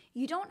math.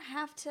 You don't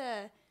have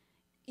to,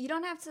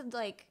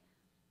 like,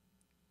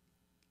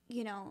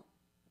 you know,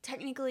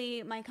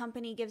 technically my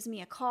company gives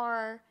me a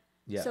car.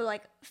 Yeah. So,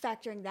 like,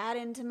 factoring that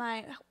into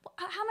my,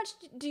 how much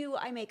do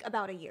I make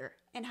about a year?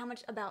 And how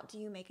much about do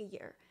you make a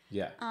year?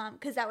 Yeah.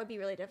 Because that would be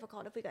really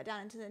difficult if we got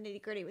down into the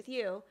nitty gritty with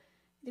you.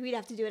 We'd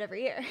have to do it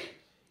every year.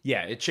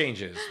 Yeah, it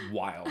changes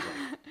wildly.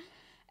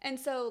 And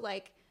so,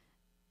 like,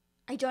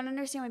 I don't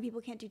understand why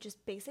people can't do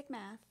just basic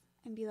math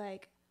and be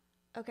like,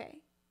 okay,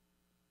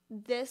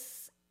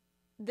 this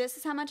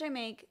is how much I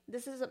make.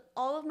 This is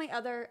all of my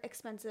other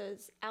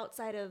expenses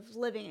outside of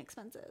living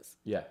expenses.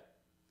 Yeah.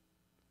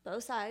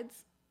 Both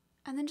sides.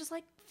 And then just,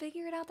 like,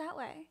 figure it out that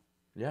way.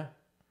 Yeah.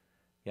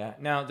 Yeah.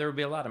 Now, there would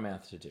be a lot of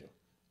math to do.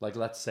 Like,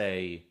 let's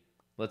say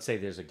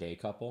there's a gay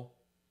couple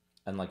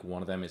and, like,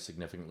 one of them is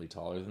significantly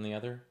taller than the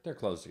other. Their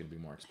clothes are going to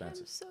be more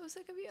expensive. I'm so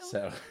sick of you.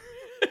 So,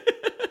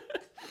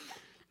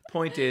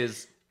 point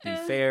is, be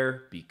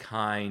fair, be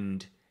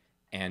kind,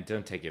 and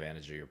don't take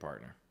advantage of your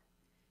partner.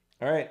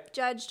 All right.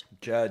 Judged.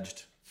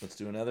 Let's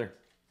do another.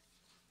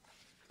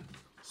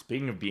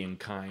 Speaking of being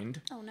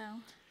kind, Oh,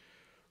 no.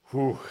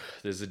 whew,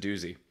 this is a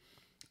doozy.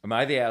 Am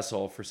I the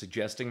asshole for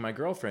suggesting my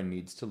girlfriend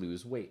needs to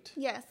lose weight?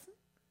 Yes.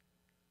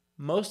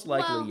 Most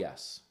likely, Well-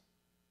 yes.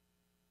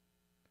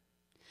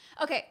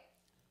 Okay.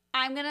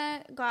 I'm going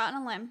to go out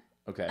on a limb.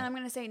 Okay. And I'm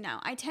going to say no.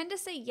 I tend to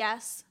say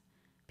yes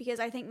because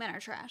I think men are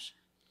trash.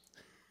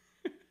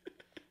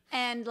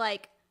 And,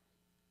 like,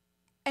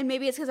 and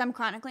maybe it's because I'm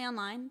chronically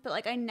online, but,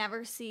 like, I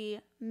never see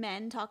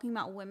men talking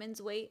about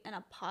women's weight in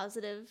a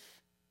positive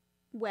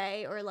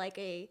way or, like,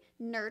 a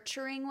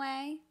nurturing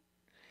way.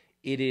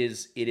 It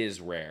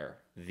is rare.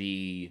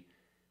 The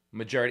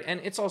majority,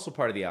 and it's also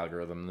part of the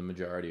algorithm, the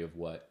majority of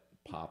what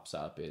pops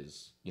up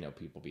is, you know,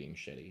 people being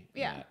shitty.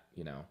 Yeah. That,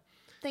 you know.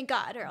 Thank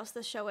God, or else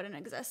this show wouldn't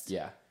exist.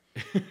 Yeah.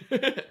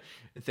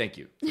 Thank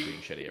you for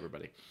being shitty,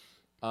 everybody.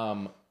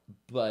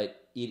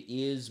 But it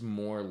is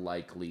more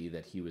likely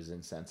that he was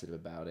insensitive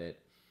about it.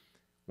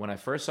 When I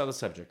first saw the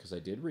subject, because I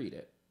did read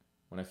it,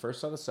 when I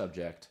first saw the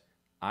subject,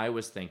 I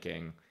was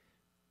thinking,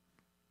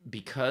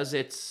 because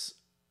it's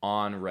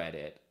on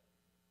Reddit,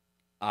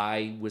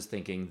 I was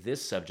thinking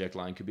this subject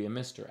line could be a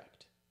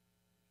misdirect.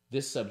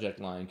 This subject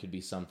line could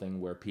be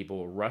something where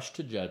people rush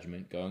to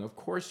judgment, going, of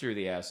course you're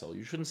the asshole.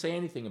 You shouldn't say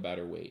anything about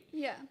her weight.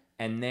 Yeah.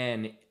 And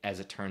then, as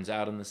it turns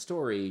out in the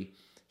story,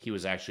 he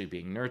was actually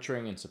being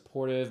nurturing and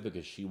supportive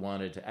because she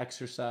wanted to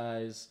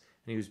exercise,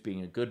 and he was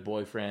being a good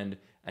boyfriend,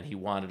 and he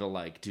wanted to,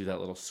 like, do that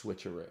little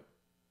switcheroo.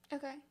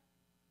 Okay.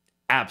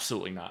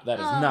 Absolutely not. That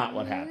is not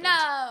what happened.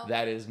 No.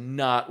 That is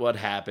not what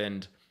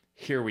happened.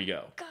 Here we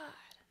go. God.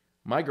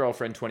 My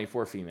girlfriend,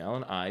 24 female,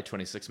 and I,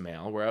 26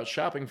 male, were out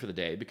shopping for the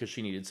day because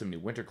she needed some new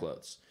winter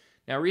clothes.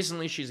 Now,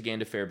 recently she's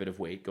gained a fair bit of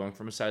weight, going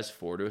from a size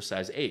 4 to a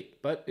size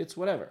 8, but it's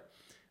whatever.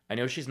 I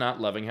know she's not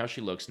loving how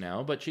she looks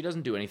now, but she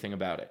doesn't do anything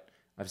about it.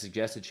 I've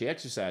suggested she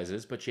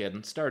exercises, but she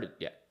hadn't started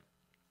yet.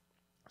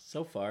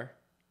 So far.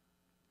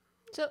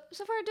 So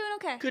far doing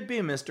okay. Could be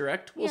a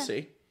misdirect. We'll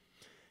see.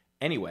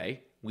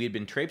 Anyway, we had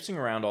been traipsing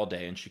around all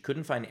day, and she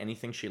couldn't find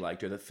anything she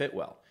liked or that fit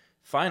well.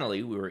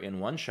 Finally, we were in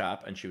one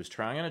shop, and she was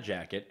trying on a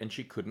jacket, and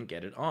she couldn't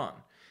get it on.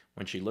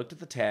 When she looked at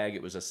the tag,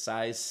 it was a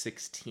size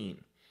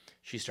 16.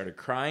 She started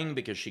crying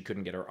because she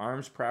couldn't get her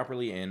arms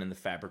properly in, and the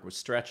fabric was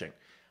stretching.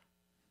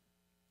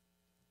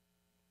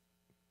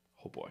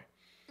 Oh boy.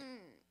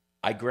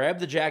 I grabbed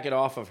the jacket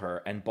off of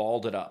her and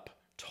balled it up.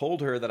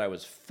 Told her that I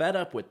was fed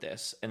up with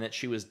this and that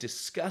she was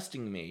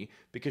disgusting me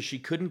because she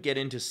couldn't get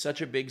into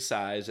such a big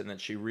size and that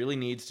she really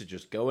needs to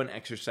just go and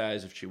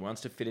exercise if she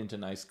wants to fit into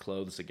nice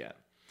clothes again.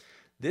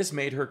 This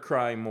made her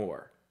cry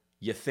more.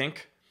 You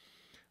think?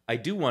 I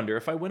do wonder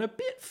if I went a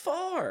bit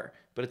far,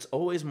 but it's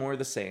always more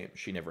the same.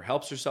 She never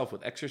helps herself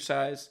with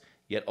exercise,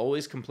 yet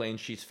always complains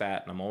she's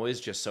fat, and I'm always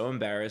just so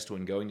embarrassed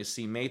when going to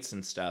see mates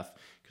and stuff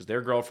because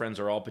their girlfriends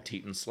are all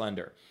petite and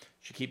slender.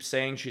 She keeps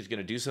saying she's going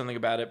to do something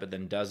about it, but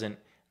then doesn't.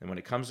 And when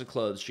it comes to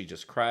clothes, she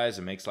just cries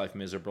and makes life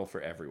miserable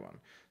for everyone.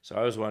 So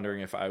I was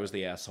wondering if I was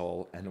the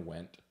asshole and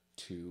went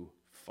too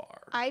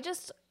far. I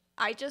just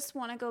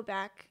want to go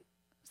back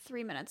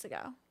 3 minutes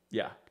ago.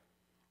 Yeah.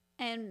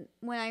 And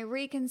when I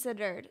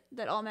reconsidered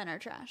that all men are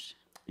trash,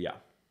 Yeah.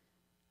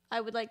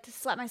 I would like to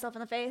slap myself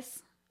in the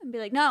face and be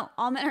like, no,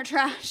 all men are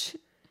trash.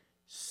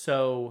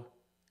 So,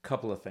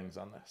 couple of things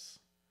on this.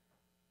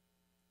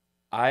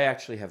 I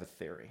actually have a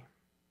theory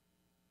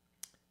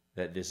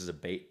that this is a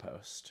bait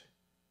post.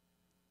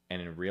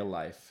 And in real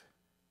life,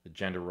 the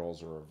gender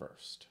roles are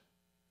reversed.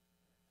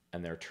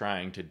 And they're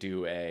trying to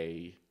do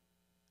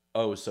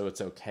so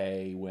it's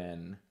okay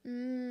when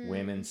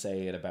women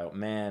say it about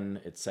men,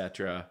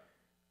 etc.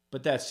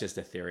 But that's just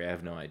a theory. I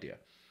have no idea.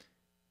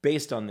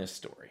 Based on this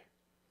story,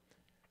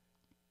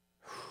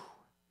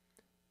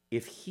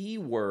 if he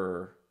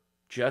were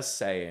just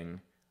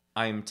saying,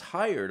 I'm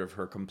tired of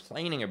her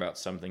complaining about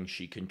something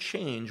she can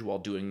change while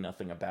doing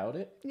nothing about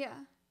it.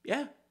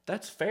 Yeah,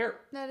 that's fair.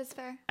 That is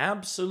fair.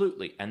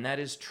 Absolutely. And that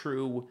is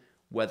true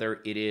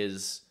whether it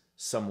is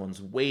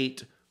someone's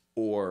weight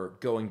or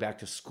going back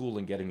to school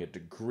and getting a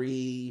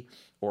degree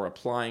or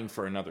applying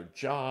for another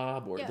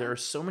job. Or there are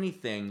so many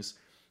things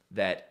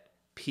that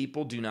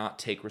people do not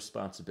take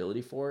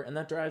responsibility for, and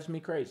that drives me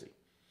crazy.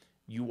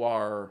 You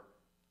are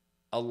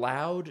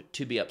allowed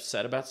to be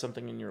upset about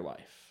something in your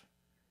life.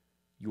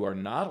 You are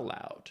not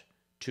allowed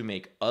to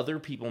make other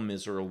people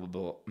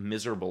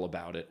miserable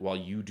about it while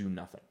you do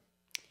nothing.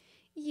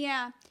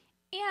 Yeah.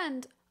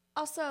 And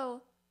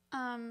also,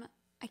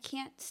 I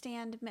can't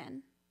stand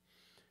men.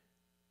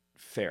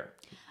 Fair.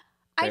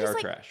 They are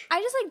trash.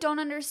 I just don't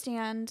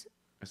understand.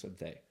 I said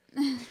they.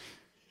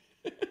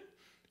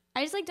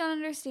 I just don't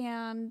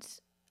understand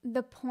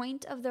the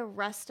point of the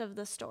rest of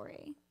the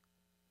story.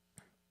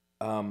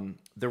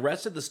 The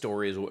rest of the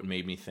story is what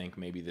made me think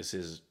maybe this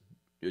is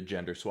a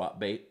gender swap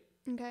bait.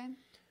 Okay.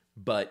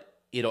 But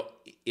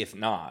if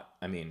not,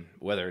 I mean,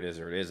 whether it is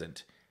or it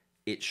isn't,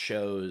 it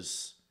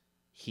shows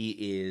he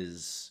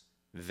is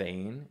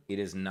vain. It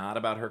is not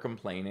about her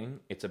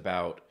complaining. It's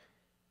about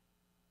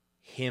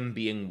him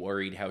being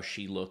worried how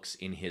she looks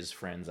in his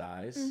friends'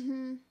 eyes.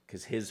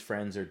 Because his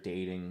friends are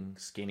dating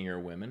skinnier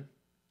women.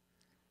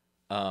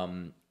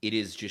 It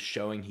is just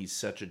showing he's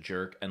such a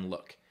jerk. And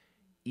look,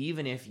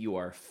 even if you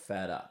are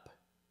fed up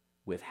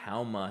with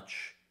how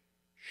much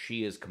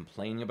she is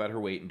complaining about her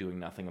weight and doing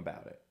nothing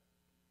about it,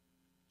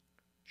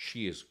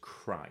 she is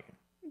crying.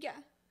 Yeah.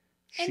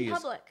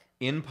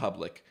 In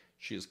public,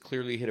 she has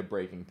clearly hit a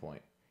breaking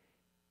point.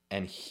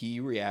 And he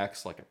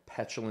reacts like a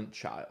petulant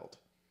child,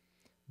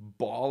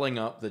 balling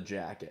up the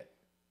jacket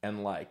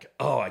and like,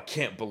 oh, I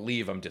can't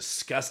believe I'm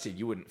disgusted.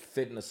 You wouldn't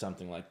fit into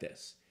something like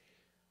this.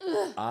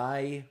 Ugh.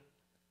 I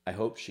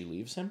hope she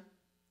leaves him.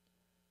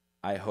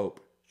 I hope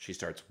she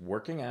starts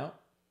working out.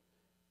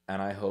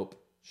 And I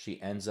hope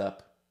she ends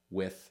up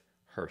with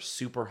her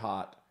super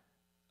hot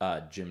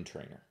gym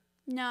trainer.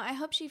 No, I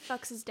hope she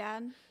fucks his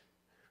dad.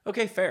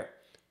 Okay, fair.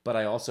 But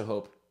I also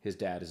hope his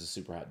dad is a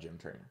super hot gym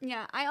trainer.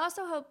 Yeah, I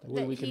also hope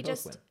that he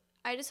just... win.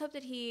 I just hope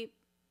that he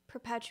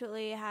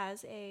perpetually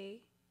has a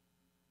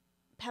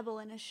pebble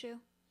in his shoe.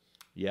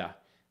 Yeah.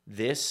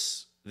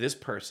 This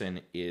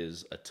person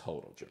is a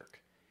total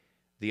jerk.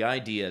 The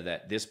idea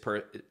that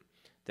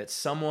that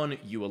someone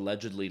you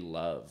allegedly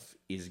love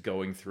is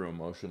going through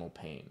emotional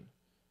pain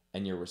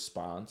and your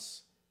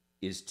response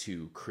is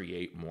to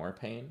create more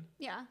pain.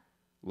 Yeah.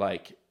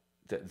 Like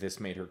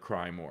this made her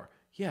cry more.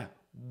 Yeah.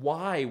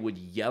 Why would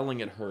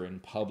yelling at her in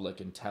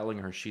public and telling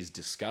her she's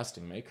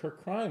disgusting make her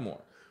cry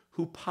more?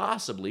 Who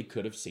possibly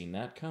could have seen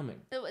that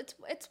coming?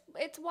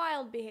 It's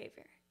wild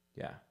behavior.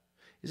 Yeah.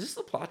 Is this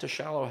the plot to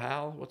Shallow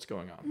Hal? What's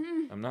going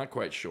on? I'm not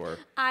quite sure.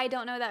 I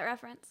don't know that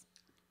reference.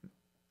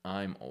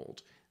 I'm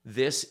old.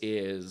 This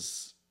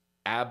is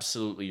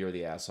absolutely You're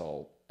the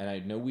Asshole. And I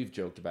know we've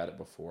joked about it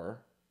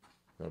before.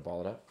 You want to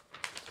ball it up?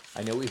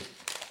 I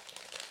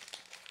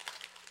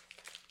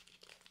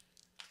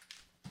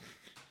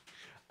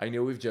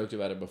know we've joked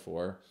about it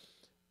before,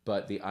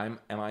 but the Am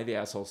I the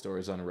Asshole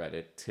stories on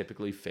Reddit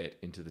typically fit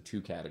into the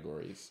two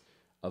categories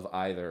of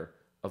either,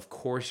 of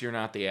course you're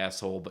not the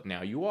asshole, but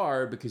now you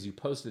are because you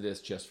posted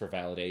this just for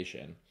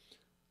validation,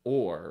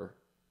 or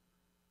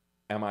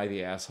am I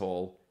the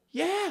asshole?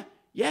 Yeah,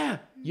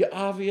 you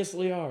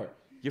obviously are.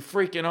 You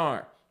freaking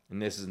are.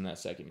 And this is in that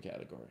second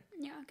category.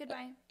 Yeah,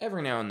 goodbye.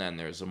 Every now and then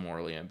there's a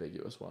morally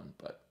ambiguous one,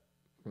 but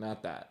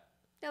not that.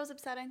 That was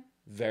upsetting.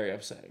 Very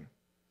upsetting.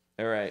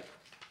 All right.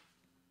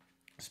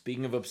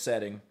 Speaking of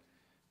upsetting,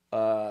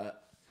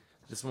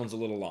 this one's a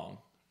little long,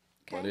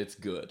 but it's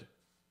good.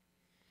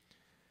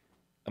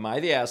 Am I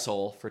the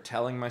asshole for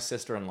telling my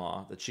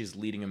sister-in-law that she's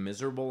leading a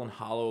miserable and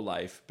hollow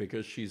life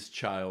because she's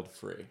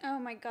child-free? Oh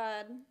my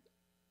God.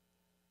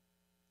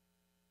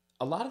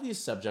 A lot of these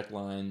subject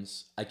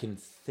lines, I can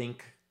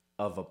think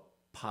of a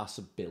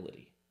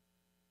possibility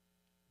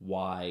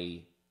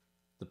why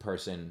the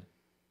person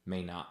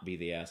may not be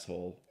the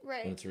asshole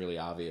Right. when it's really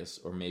obvious,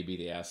 or may be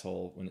the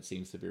asshole when it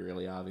seems to be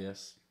really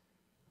obvious.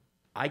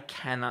 I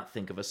cannot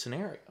think of a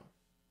scenario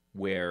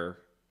where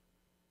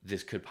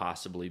this could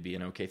possibly be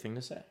an okay thing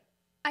to say.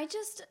 I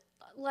just,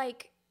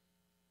 like,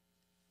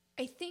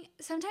 I think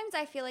sometimes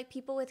I feel like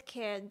people with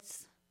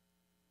kids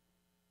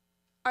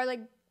are, like,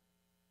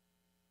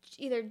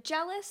 either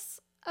jealous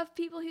of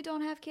people who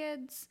don't have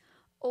kids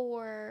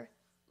or,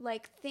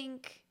 like,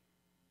 think...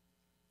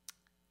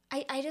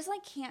 I just,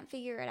 like, can't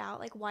figure it out,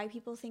 like, why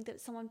people think that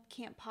someone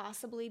can't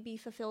possibly be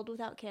fulfilled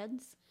without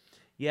kids.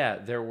 Yeah,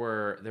 there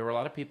were a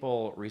lot of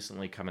people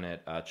recently coming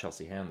at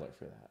Chelsea Handler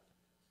for that,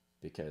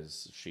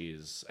 because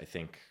she's, I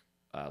think,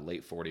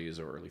 late 40s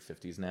or early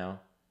 50s now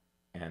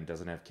and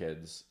doesn't have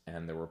kids,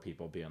 and there were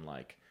people being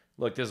like,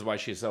 look, this is why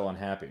she's so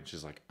unhappy. And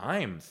she's like,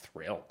 I'm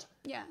thrilled.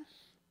 Yeah.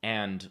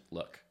 And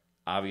look,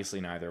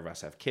 obviously neither of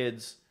us have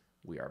kids.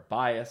 We are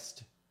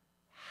biased.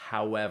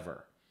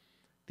 However,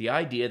 the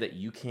idea that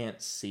you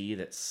can't see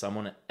that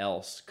someone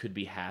else could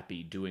be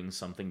happy doing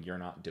something you're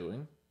not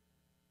doing,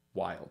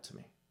 wild to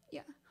me.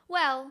 Yeah.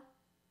 Well,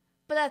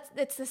 but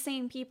it's the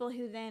same people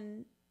who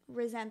then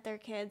resent their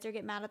kids or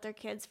get mad at their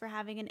kids for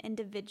having an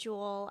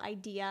individual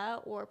idea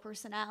or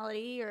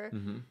personality, or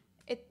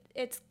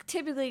it's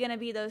typically going to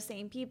be those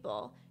same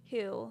people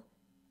who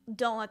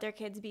don't let their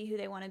kids be who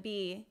they want to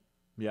be.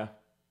 Yeah.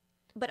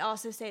 But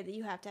also say that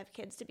you have to have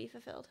kids to be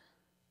fulfilled.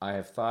 I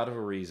have thought of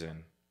a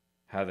reason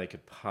how they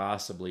could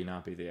possibly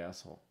not be the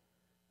asshole.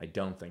 I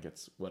don't think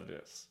it's what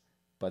it is.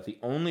 But the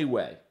only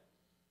way,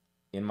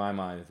 in my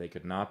mind, that they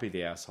could not be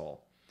the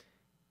asshole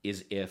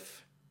is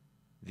if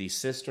the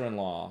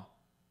sister-in-law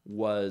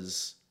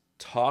was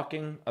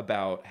talking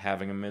about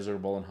having a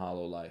miserable and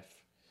hollow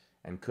life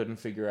and couldn't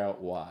figure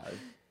out why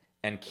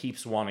and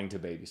keeps wanting to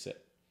babysit.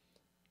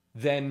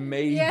 Then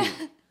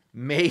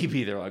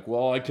maybe they're like,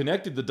 well, I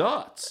connected the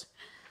dots.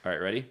 All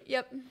right, ready?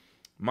 Yep.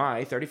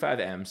 My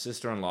 35M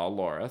sister-in-law,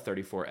 Laura,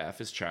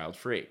 34F, is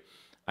child-free.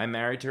 I'm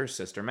married to her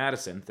sister,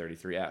 Madison,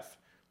 33F.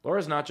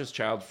 Laura's not just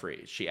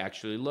child-free. She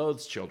actually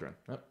loathes children.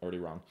 Oh, already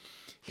wrong.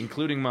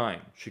 Including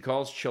mine. She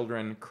calls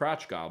children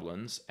crotch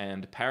goblins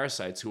and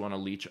parasites who want to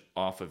leech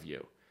off of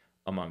you,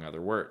 among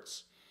other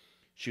words.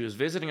 She was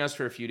visiting us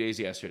for a few days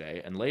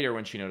yesterday, and later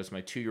when she noticed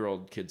my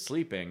 2-year-old kid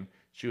sleeping,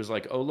 she was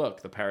like, oh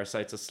look, the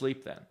parasite's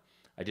asleep then.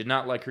 I did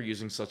not like her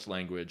using such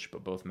language,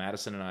 but both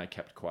Madison and I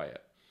kept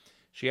quiet.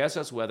 She asked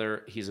us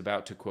whether he's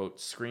about to,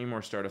 quote, scream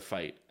or start a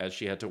fight, as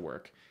she had to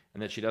work,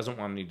 and that she doesn't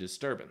want any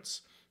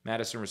disturbance.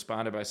 Madison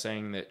responded by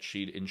saying that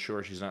she'd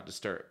ensure she's not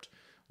disturbed.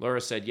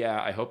 Laura said,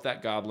 yeah, I hope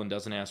that goblin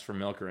doesn't ask for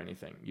milk or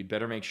anything. You'd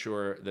better make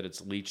sure that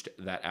it's leached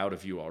that out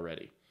of you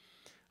already.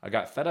 I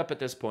got fed up at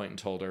this point and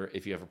told her,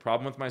 if you have a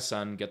problem with my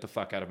son, get the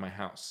fuck out of my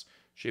house.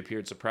 She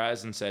appeared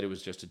surprised and said it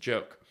was just a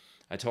joke.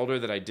 I told her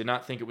that I did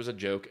not think it was a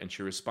joke, and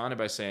she responded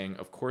by saying,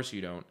 of course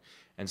you don't,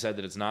 and said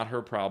that it's not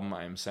her problem,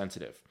 I am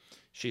sensitive.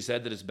 She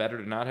said that it's better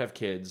to not have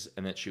kids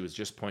and that she was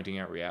just pointing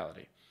out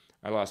reality.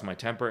 I lost my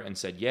temper and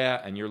said,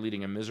 yeah, and you're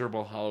leading a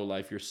miserable, hollow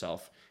life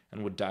yourself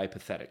and would die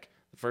pathetic.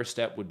 The first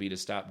step would be to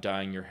stop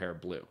dyeing your hair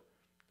blue.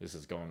 This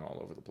is going all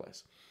over the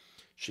place.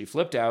 She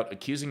flipped out,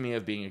 accusing me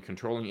of being a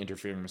controlling,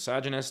 interfering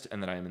misogynist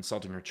and that I am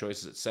insulting her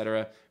choices,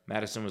 etc.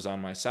 Madison was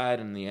on my side,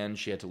 and in the end,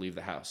 she had to leave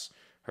the house.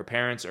 Her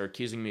parents are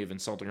accusing me of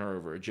insulting her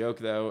over a joke,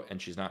 though,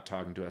 and she's not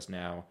talking to us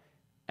now.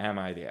 Am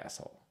I the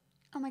asshole?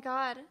 Oh my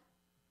God.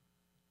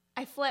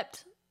 I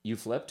flipped. You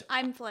flipped?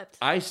 I'm flipped.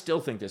 I still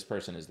think this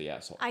person is the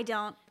asshole. I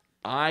don't.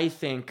 I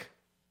think,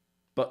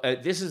 but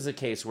this is a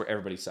case where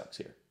everybody sucks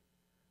here.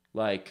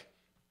 Like,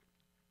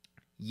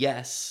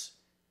 yes,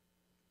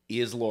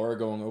 is Laura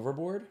going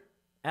overboard?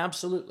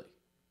 Absolutely.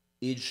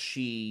 Is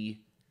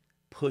she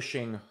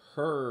pushing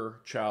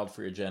her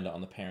child-free agenda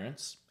on the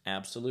parents?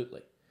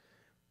 Absolutely.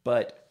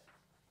 But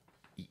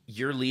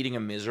you're leading a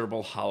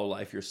miserable, hollow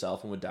life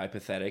yourself and would die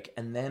pathetic,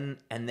 and then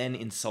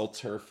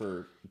insults her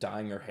for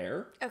dyeing her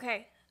hair.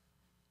 Okay.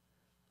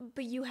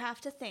 But you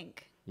have to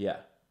think. Yeah.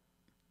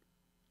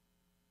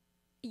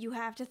 You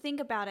have to think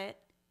about it.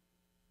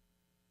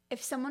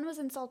 If someone was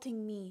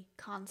insulting me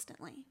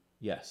constantly.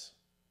 Yes.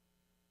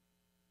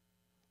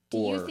 Do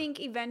you think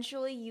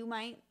eventually you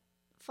might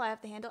fly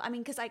off the handle? I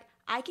mean, because like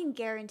I can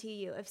guarantee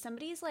you, if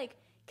somebody's like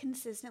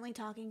consistently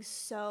talking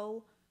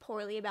so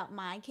poorly about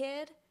my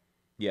kid,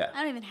 yeah,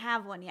 I don't even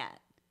have one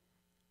yet,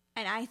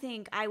 and I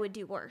think I would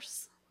do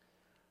worse.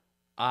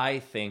 I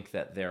think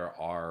that there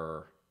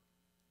are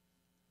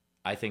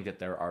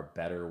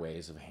better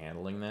ways of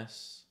handling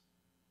this.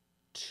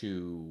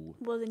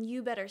 Well, then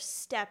you better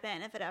step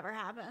in if it ever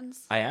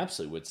happens. I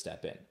absolutely would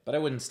step in, but I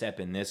wouldn't step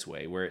in this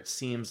way where it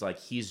seems like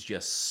he's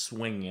just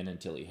swinging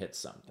until he hits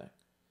something.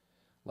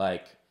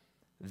 Like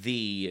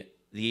the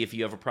if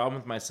you have a problem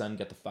with my son,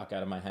 get the fuck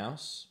out of my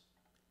house.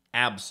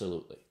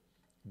 Absolutely.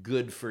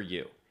 Good for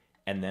you.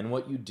 And then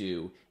what you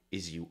do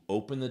is you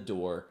open the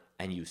door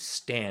and you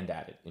stand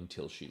at it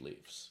until she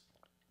leaves.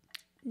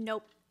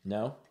 Nope.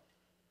 No?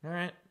 All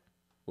right.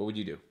 What would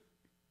you do?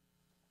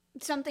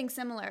 Something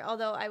similar,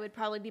 although I would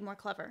probably be more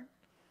clever.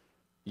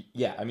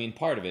 Yeah, I mean,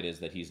 part of it is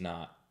that he's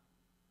not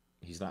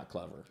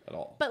clever at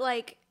all. But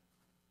like,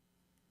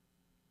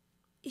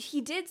 he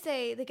did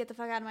say they get the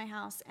fuck out of my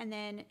house, and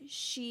then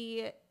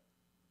she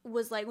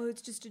was like, "Well,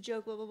 it's just a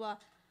joke," blah blah blah.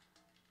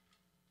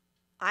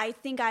 I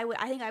think I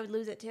would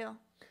lose it too.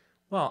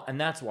 Well, and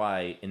that's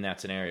why in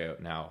that scenario,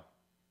 now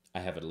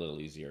I have it a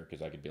little easier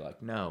because I could be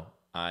like, "No,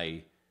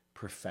 I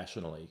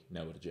professionally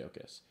know what a joke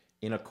is."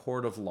 In a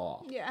court of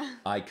law, yeah,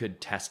 I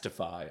could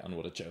testify on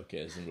what a joke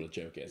is and what a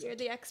joke isn't. You're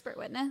the expert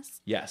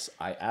witness. Yes,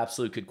 I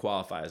absolutely could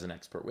qualify as an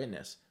expert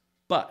witness.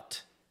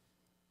 But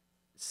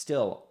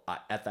still,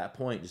 at that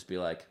point, just be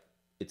like,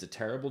 it's a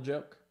terrible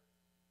joke.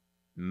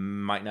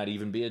 Might not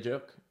even be a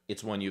joke.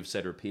 It's one you've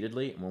said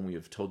repeatedly and one we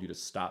have told you to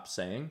stop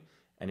saying.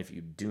 And if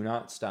you do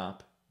not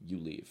stop, you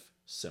leave.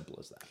 Simple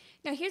as that.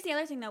 Now, here's the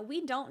other thing, though.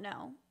 We don't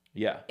know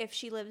if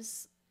she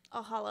lives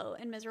a hollow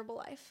and miserable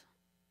life.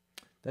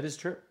 That is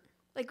true.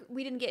 Like,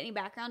 we didn't get any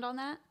background on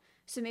that.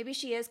 So maybe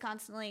she is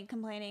constantly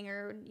complaining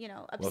or,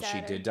 upset. Well, she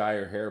did dye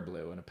her hair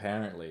blue, and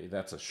apparently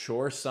that's a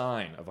sure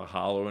sign of a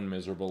hollow and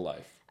miserable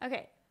life.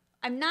 Okay.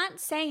 I'm not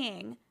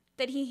saying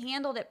that he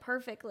handled it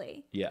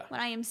perfectly. Yeah.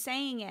 What I am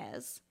saying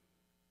is,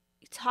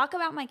 talk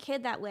about my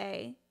kid that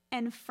way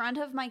in front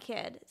of my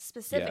kid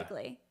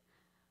specifically.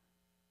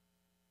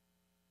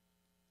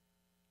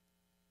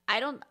 Yeah. I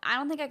don't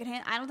think I could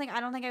I don't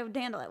think I would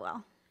handle it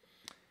well.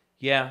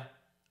 Yeah.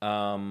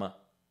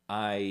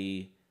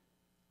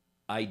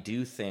 I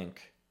do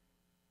think,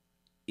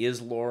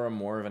 is Laura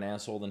more of an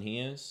asshole than he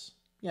is?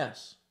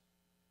 Yes.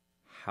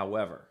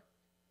 However,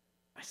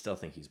 I still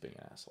think he's being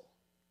an asshole.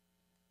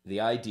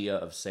 The idea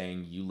of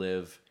saying you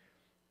live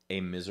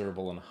a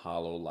miserable and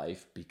hollow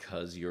life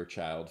because you're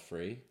child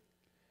free.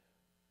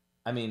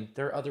 I mean,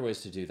 there are other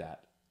ways to do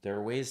that. There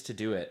are ways to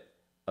do it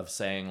of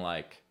saying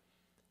like,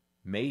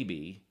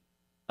 maybe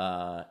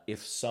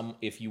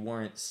if you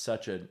weren't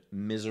such a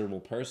miserable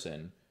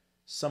person,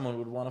 someone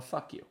would want to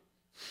fuck you.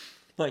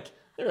 Like,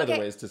 there are other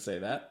ways to say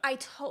that. I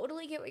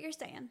totally get what you're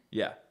saying.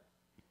 Yeah.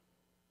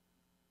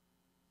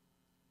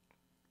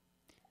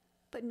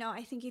 But no,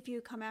 I think if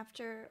you come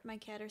after my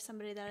kid or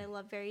somebody that I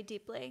love very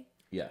deeply.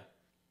 Yeah.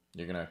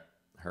 You're going to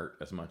hurt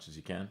as much as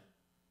you can.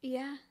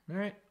 Yeah. All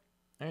right,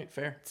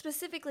 fair.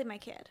 Specifically my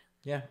kid.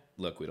 Yeah.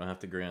 Look, we don't have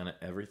to agree on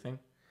everything.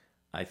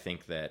 I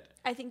think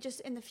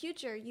just in the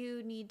future,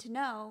 you need to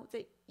know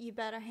that you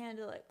better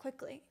handle it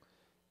quickly.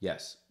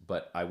 Yes,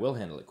 but I will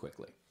handle it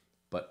quickly.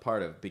 But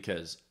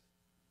because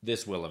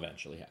this will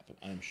eventually happen,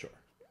 I'm sure.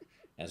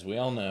 As we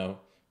all know,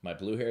 my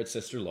blue-haired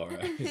sister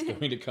Laura is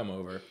going to come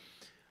over.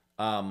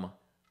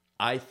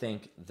 I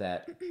think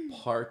that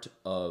part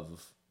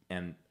of,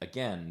 and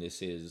again,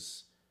 this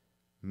is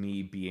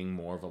me being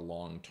more of a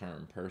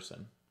long-term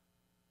person,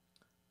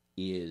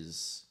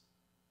 is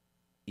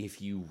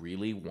if you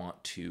really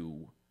want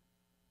to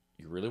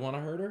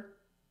hurt her,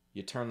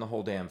 you turn the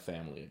whole damn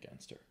family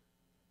against her.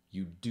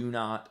 You do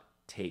not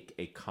take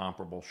a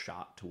comparable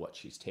shot to what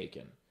she's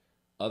taken.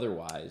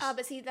 Otherwise...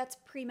 but see, that's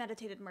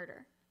premeditated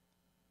murder.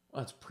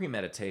 Well, it's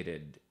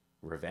premeditated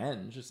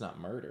revenge. It's not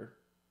murder.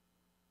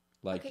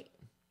 Like, okay.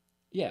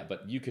 Yeah,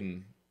 but you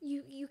can...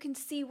 You can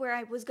see where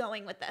I was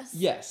going with this.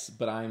 Yes,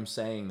 but I'm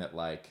saying that,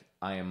 like,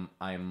 I am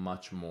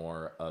much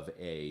more of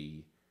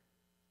a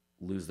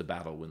lose the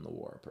battle, win the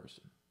war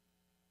person.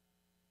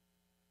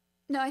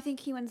 No, I think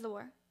he wins the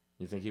war.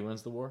 You think he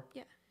wins the war?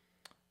 Yeah.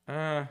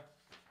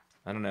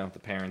 I don't know. The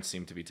parents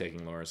seem to be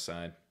taking Laura's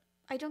side.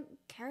 I don't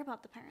care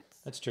about the parents.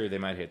 That's true. They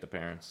might hate the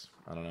parents.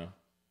 I don't know.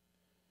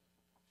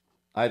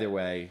 Either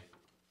way,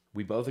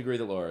 we both agree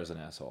that Laura is an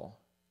asshole.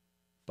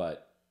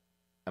 But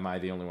am I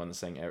the only one that's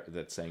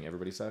saying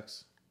everybody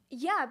sucks?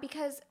 Yeah,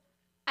 because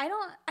I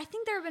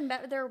think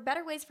there are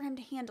better ways for him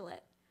to handle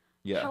it.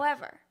 Yeah.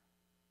 However,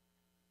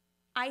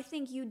 I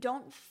think you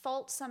don't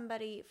fault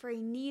somebody for a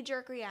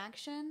knee-jerk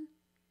reaction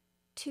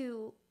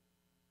to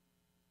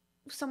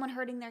someone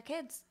hurting their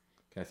kids.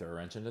 Can I throw a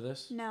wrench into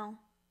this? No.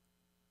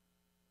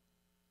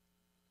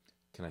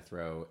 Can I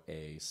throw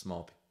a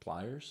small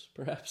pliers,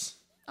 perhaps?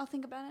 I'll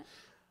think about it.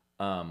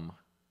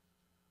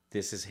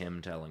 This is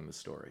him telling the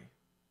story.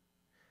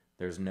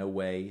 There's no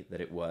way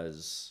that it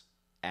was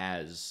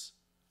as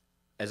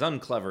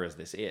unclever as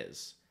this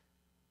is.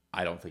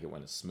 I don't think it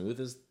went as smooth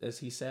as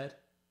he said.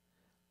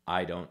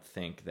 I don't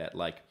think that,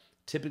 like,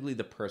 typically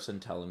the person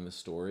telling the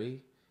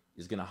story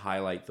is going to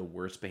highlight the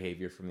worst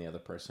behavior from the other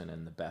person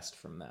and the best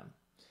from them.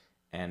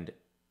 And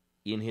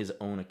in his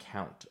own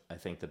account, I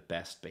think the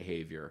best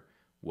behavior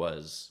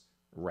was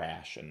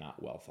rash and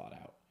not well thought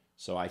out.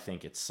 So I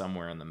think it's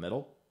somewhere in the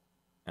middle,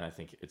 and I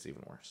think it's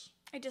even worse.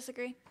 I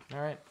disagree. All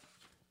right.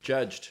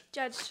 Judged.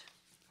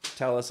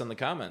 Tell us in the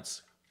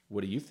comments.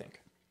 What do you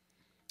think?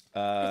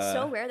 It's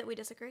so rare that we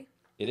disagree.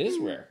 It is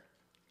rare.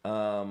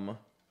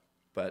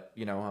 But,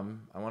 you know,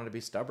 I wanted to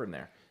be stubborn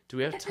there. Do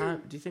we have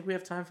time? Do you think we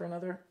have time for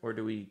another? Or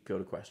do we go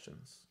to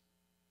questions?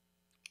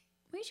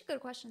 We should go to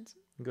questions.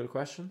 Go to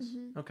questions?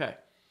 Mm-hmm. Okay.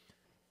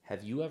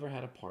 Have you ever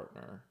had a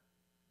partner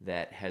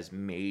that has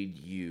made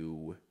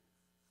you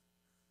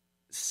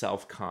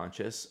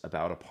self-conscious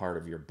about a part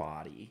of your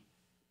body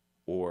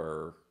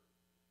or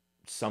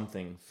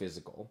something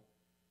physical,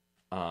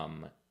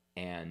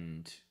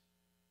 and,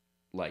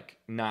 like,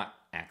 not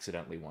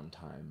accidentally one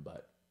time,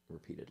 but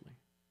repeatedly?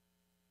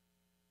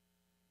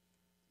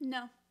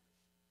 No.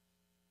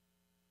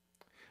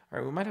 All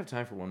right, we might have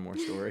time for one more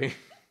story.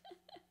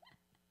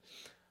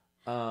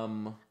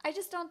 I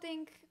just don't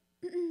think...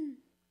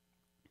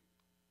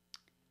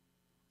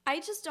 I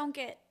just don't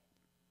get...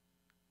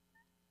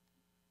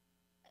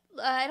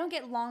 I don't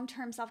get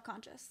long-term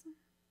self-conscious.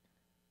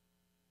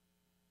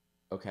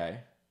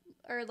 Okay.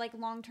 Or, like,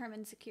 long-term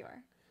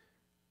insecure.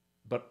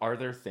 But are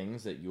there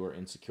things that you are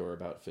insecure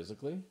about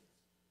physically?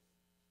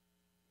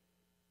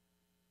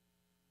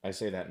 I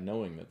say that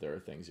knowing that there are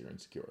things you're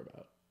insecure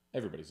about.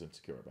 Everybody's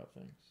insecure about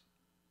things.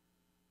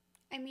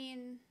 I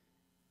mean,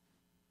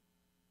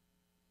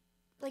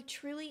 like,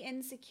 truly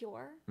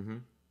insecure? Mm-hmm.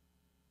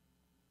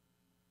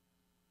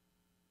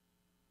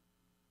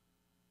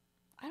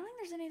 I don't think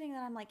there's anything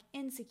that I'm, like,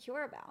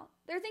 insecure about.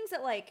 There are things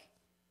that, like,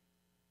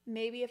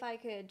 maybe if I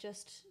could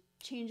just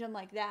change them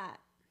like that.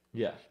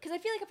 Yeah. Because I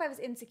feel like if I was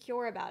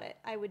insecure about it,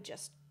 I would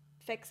just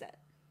fix it.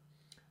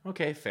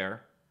 Okay,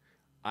 fair.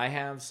 I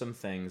have some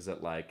things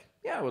that, like,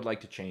 yeah, I would like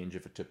to change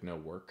if it took no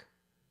work.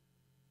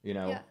 You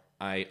know, Yeah.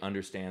 I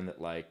understand that,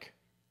 like,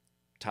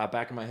 top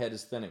back of my head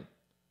is thinning.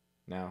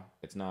 Now,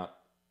 it's not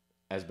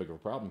as big of a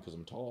problem because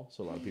I'm tall,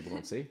 so a lot of people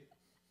don't see.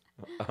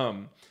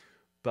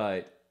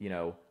 But, you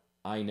know,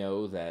 I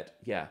know that,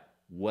 yeah,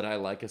 would I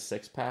like a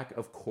six-pack?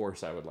 Of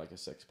course I would like a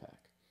six-pack.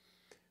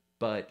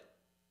 But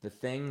the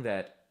thing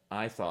that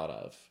I thought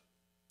of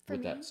For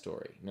with me? that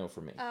story, no,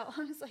 for me. Oh, I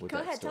was like, With go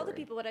that ahead, tell the story.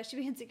 people what I should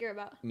be insecure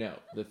about. No,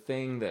 the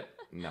thing that,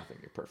 nothing,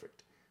 you're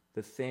perfect.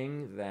 The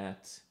thing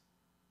that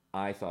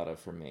I thought of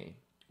for me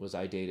was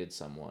I dated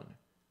someone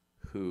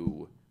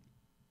who,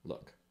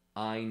 look,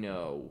 I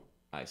know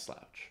I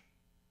slouch.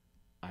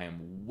 I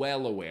am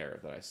well aware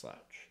that I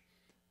slouch.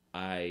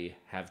 I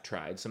have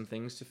tried some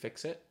things to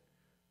fix it.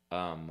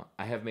 I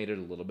have made it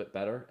a little bit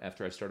better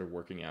after I started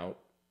working out.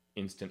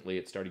 Instantly,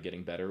 it started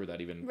getting better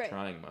without even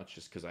trying much,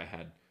 just because I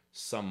had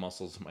some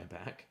muscles in my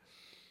back.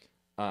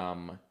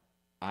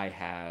 I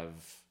have,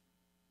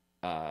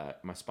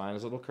 my spine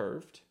is a little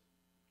curved,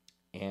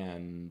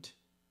 and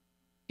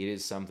it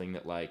is something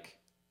that, like,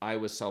 I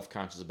was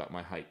self-conscious about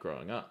my height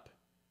growing up,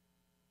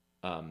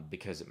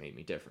 because it made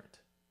me different.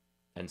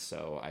 And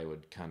so I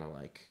would kind of,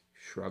 like,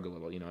 shrug a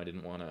little, you know, I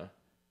didn't want to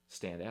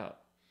stand out.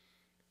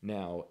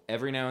 Now,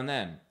 every now and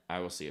then, I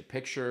will see a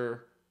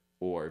picture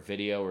or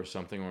video or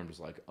something where I'm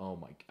just like, oh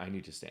my, I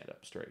need to stand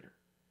up straighter.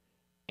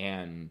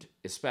 And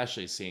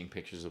especially seeing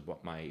pictures of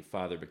what my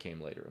father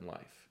became later in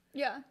life.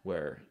 Yeah.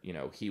 Where, you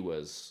know, he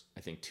was, I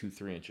think,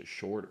 2-3 inches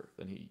shorter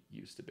than he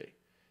used to be.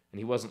 And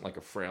he wasn't like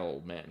a frail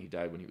old man. He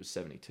died when he was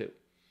 72.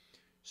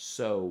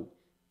 So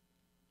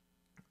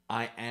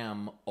I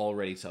am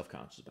already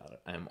self-conscious about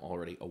it. I am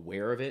already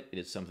aware of it. It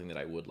is something that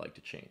I would like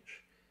to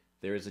change.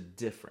 There is a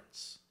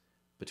difference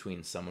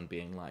between someone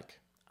being like,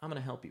 I'm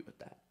going to help you with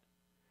that,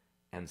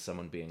 and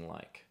someone being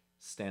like,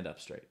 stand up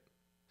straight,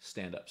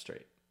 stand up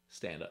straight,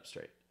 stand up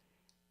straight.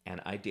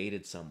 And I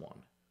dated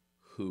someone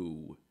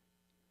who,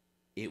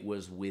 it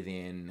was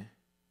within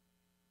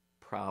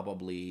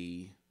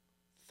probably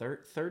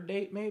third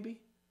date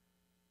maybe,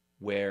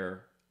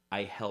 where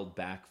I held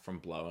back from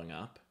blowing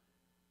up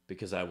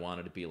because I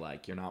wanted to be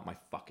like, you're not my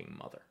fucking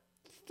mother.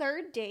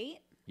 Third date?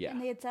 Yeah.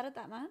 And they had said it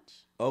that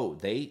much? Oh,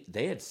 they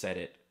had said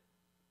it.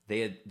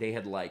 They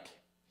had like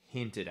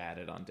hinted at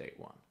it on date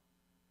 1.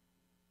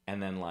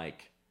 And then,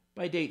 like,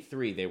 by date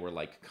 3, they were,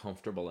 like,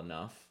 comfortable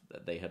enough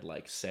that they had,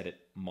 like, said it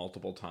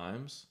multiple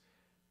times.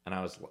 And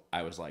I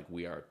was like,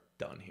 we are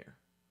done here.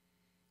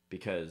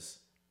 Because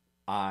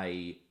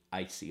I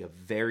see a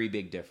very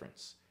big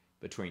difference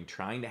between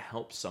trying to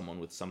help someone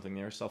with something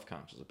they're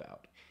self-conscious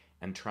about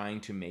and trying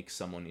to make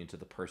someone into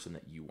the person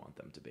that you want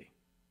them to be.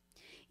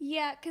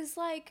 Yeah, because,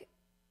 like,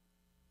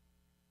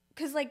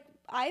 because like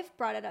I've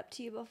brought it up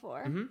to you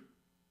before, Mm-hmm.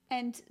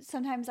 and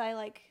sometimes I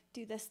like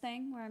do this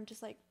thing where I'm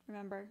just like,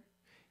 remember.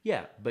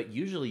 Yeah, but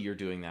usually you're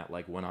doing that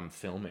like when I'm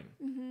filming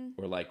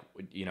or like,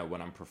 you know,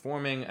 when I'm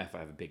performing, if I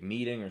have a big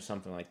meeting or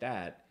something like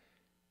that.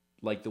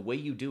 Like the way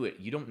you do it,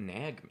 you don't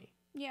nag me.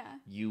 Yeah.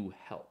 You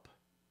help.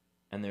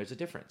 And there's a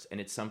difference.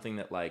 And it's something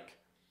that like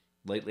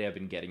lately I've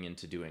been getting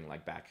into doing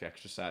like back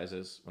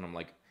exercises when I'm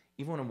like,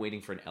 even when I'm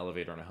waiting for an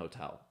elevator in a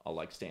hotel, I'll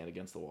like stand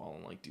against the wall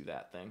and like do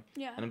that thing.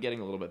 Yeah. And I'm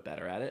getting a little bit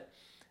better at it.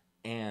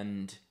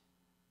 And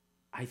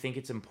I think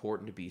it's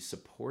important to be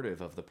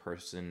supportive of the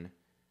person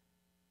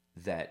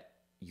that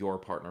your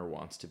partner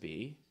wants to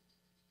be,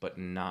 but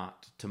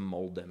not to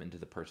mold them into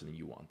the person that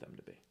you want them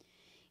to be.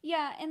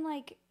 Yeah, and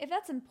like if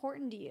that's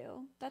important to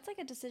you, that's like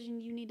a decision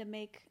you need to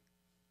make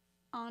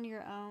on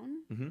your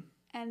own. Mm-hmm.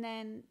 And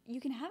then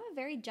you can have a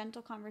very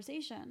gentle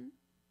conversation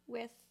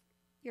with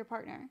your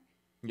partner.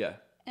 Yeah.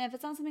 And if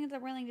it's not something that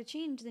they're willing to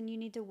change, then you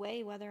need to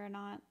weigh whether or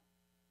not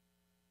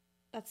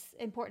that's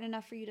important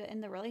enough for you to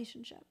end the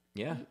relationship.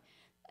 Yeah.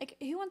 Like,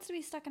 who wants to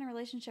be stuck in a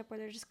relationship where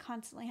they're just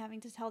constantly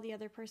having to tell the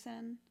other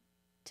person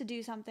to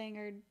do something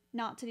or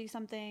not to do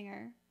something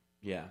or...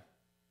 Yeah.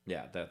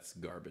 Yeah, that's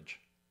garbage.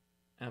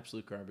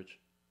 Absolute garbage.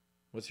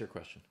 What's your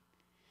question?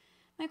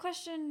 My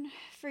question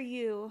for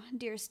you,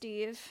 dear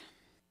Steve,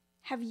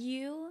 have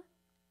you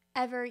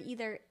ever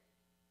either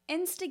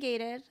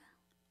instigated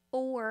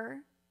or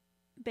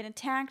been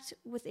attacked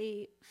with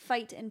a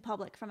fight in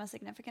public from a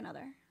significant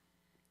other?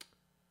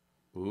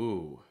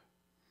 Ooh.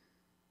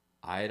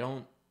 I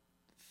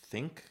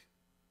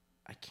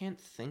can't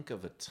think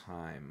of a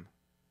time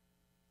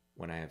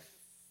when I have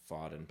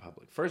fought in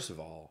public. First of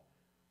all,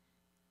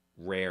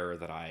 rare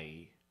that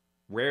I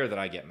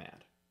get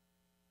mad.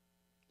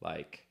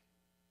 Like,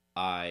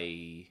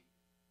 there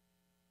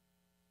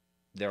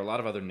are a lot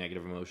of other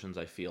negative emotions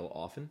I feel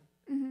often,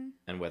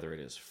 and whether it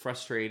is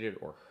frustrated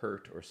or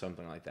hurt or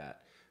something like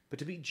that. But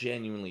to be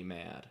genuinely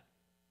mad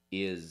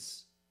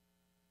it's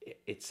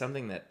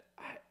something that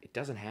it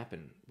doesn't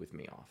happen with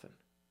me often.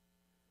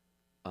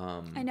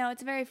 I know,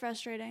 it's very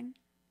frustrating.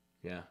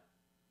 Yeah,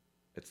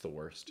 it's the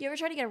worst. Do you ever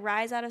try to get a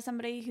rise out of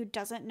somebody who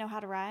doesn't know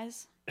how to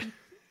rise?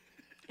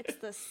 It's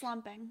the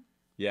slumping.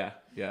 Yeah.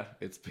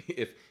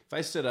 If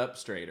I stood up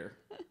straighter,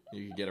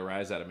 you could get a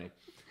rise out of me.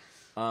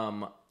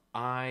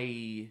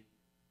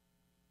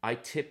 I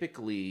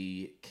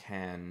typically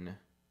can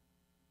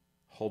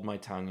hold my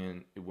tongue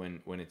in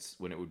when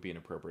it would be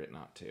inappropriate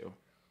not to.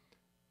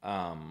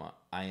 I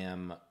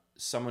am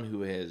someone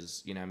who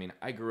has,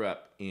 I grew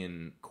up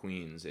in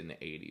Queens in the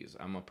 80s.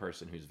 I'm a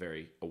person who's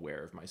very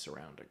aware of my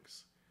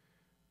surroundings,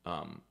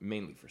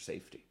 mainly for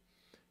safety.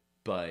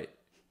 But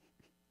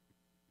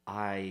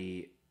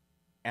I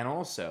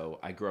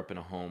grew up in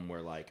a home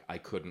where, like, I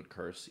couldn't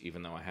curse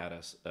even though I had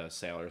a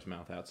sailor's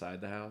mouth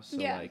outside the house. So,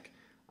 yeah. like,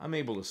 I'm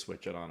able to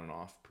switch it on and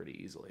off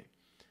pretty easily.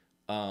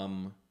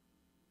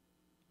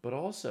 But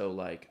also,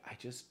 like, I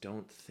just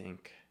don't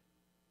think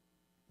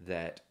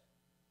that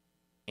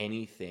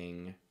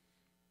anything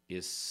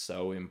is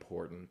so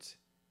important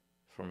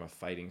from a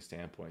fighting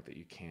standpoint that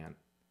you can't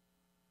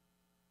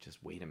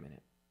just wait a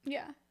minute.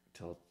 Yeah.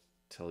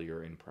 Till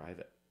you're in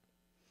private.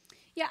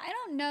 Yeah, I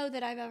don't know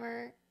that I've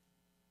ever,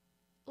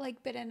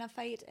 like, been in a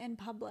fight in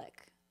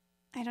public.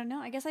 I don't know.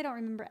 I guess I don't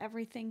remember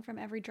everything from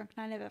every drunk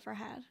night I've ever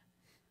had.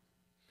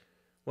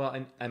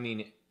 Well, I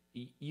mean,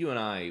 you and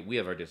I, we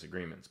have our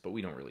disagreements, but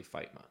we don't really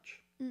fight much.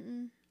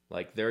 Mm-mm.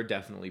 Like, there are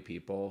definitely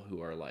people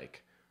who are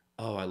like,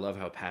 oh, I love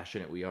how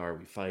passionate we are.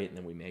 We fight and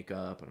then we make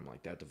up. And I'm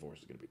like, that divorce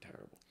is going to be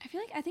terrible. I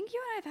think you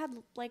and I have had,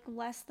 like,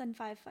 less than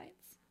 5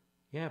 fights.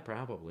 Yeah,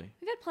 probably.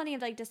 We've had plenty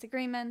of, like,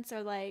 disagreements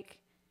or, like,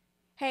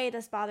 hey,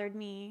 this bothered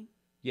me.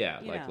 Yeah,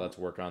 like, let's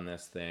work on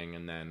this thing.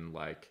 And then,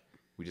 like,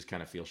 we just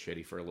kind of feel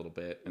shitty for a little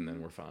bit and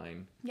then we're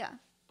fine. Yeah.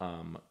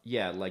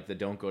 Yeah, like the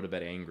don't go to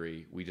bed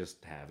angry, we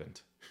just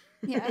haven't.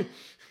 Yeah.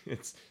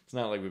 It's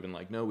not like we've been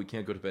like, no, we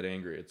can't go to bed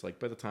angry. It's like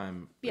by the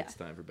time it's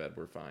time for bed,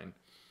 we're fine.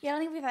 Yeah, I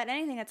don't think we've had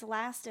anything that's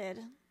lasted.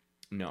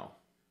 No,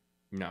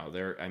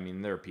 there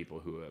are people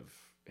who have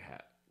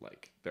had,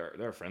 like, there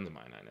are friends of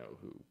mine I know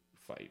who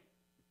fight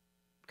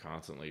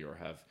constantly or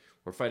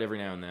fight every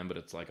now and then, but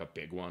it's like a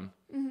big one.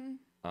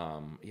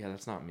 Mm-hmm. Yeah,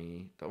 that's not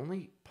me. The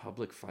only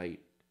public fight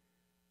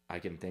I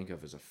can think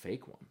of is a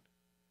fake one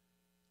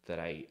that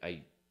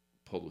I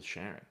pulled with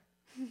Sharon.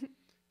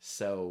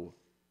 So,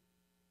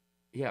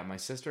 yeah, my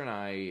sister and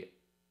I,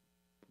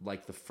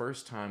 like, the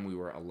first time we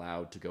were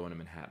allowed to go into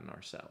Manhattan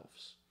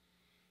ourselves,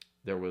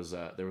 there was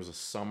a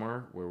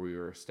summer where we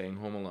were staying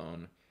home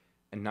alone,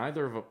 and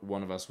neither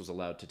one of us was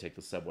allowed to take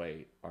the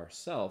subway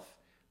ourselves,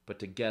 but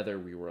together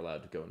we were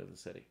allowed to go into the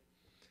city.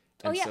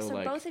 And so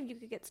like, both of you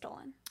could get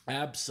stolen.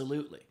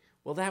 Absolutely.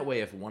 Well, that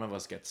way, if one of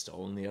us gets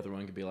stolen, the other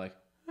one could be like,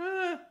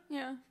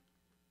 yeah,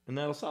 and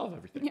that'll solve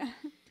everything. Yeah.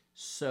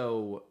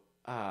 So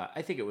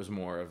I think it was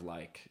more of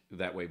like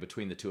that way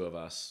between the two of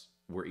us,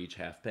 we're each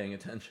half paying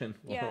attention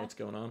while what's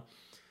going on.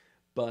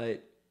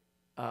 But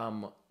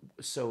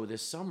so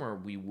this summer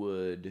we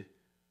would,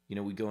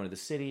 we'd go into the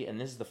city,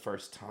 and this is the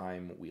first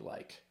time we,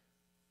 like,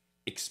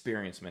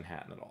 experience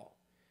Manhattan at all.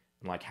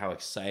 And like how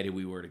excited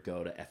we were to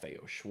go to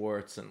FAO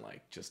Schwartz and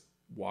like just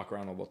walk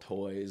around all the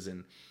toys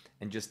and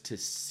just to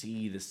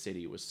see the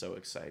city was so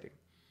exciting.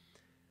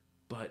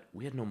 But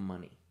we had no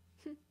money.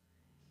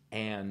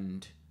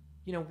 And,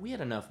 you know, we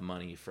had enough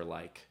money for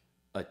like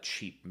a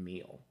cheap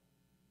meal.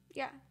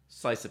 Yeah.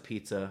 Slice of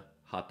pizza,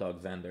 hot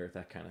dog vendor,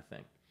 that kind of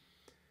thing.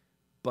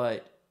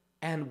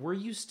 And we're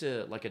used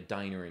to like a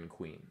diner in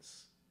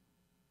Queens,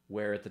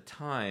 where at the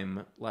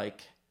time,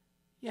 like,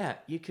 yeah,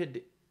 you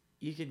could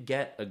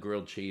get a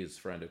grilled cheese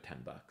for under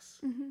 $10.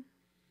 Mm-hmm.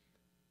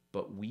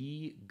 But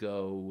we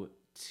go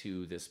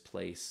to this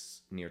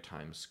place near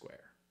Times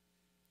Square,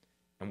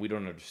 and we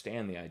don't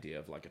understand the idea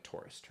of like a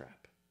tourist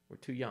trap. We're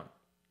too young.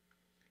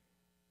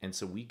 And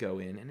so we go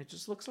in, and it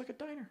just looks like a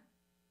diner.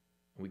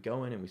 And we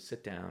go in, and we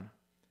sit down,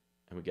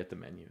 and we get the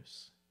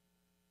menus.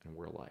 And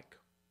we're like,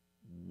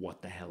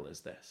 what the hell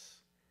is this?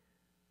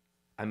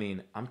 I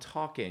mean, I'm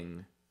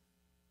talking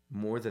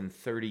more than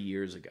 30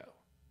 years ago.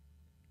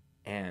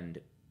 And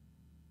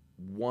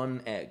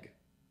one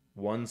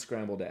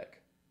scrambled egg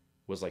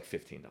was like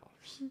 $15.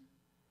 And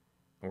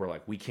we're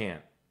like, we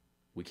can't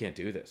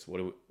do this. What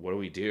do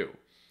we do?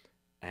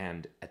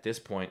 And at this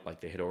point, like,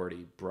 they had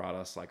already brought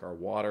us like our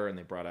water, and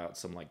they brought out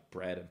some like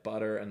bread and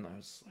butter, and I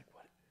was like,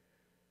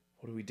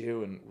 what do we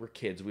do? And we're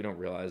kids, we don't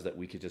realize that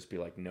we could just be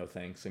like, no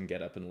thanks, and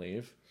get up and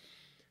leave.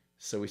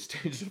 So we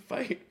staged a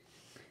fight.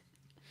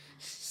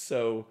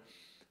 So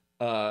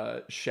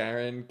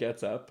Sharon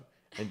gets up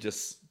and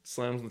just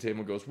slams on the table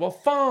and goes, well,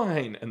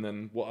 fine, and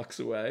then walks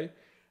away.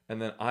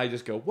 And then I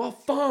just go, well,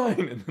 fine,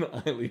 and then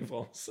I leave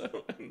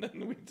also. And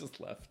then we just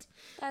left.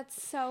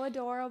 That's so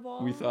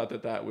adorable. We thought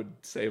that would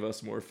save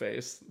us more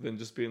face than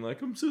just being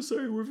like, I'm so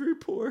sorry, we're very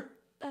poor.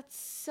 That's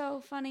so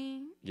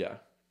funny. Yeah.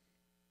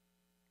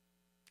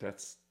 That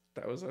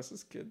was us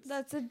as kids.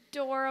 That's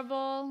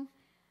adorable.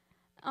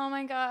 Oh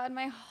my God,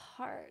 my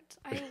heart.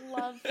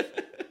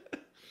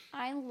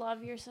 I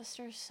love your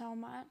sister so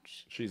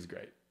much. She's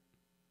great.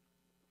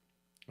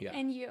 Yeah.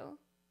 And you.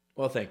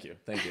 Well, thank you.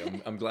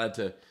 I'm glad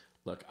to...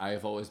 Look, I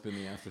have always been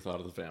the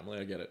afterthought of the family.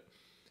 I get it.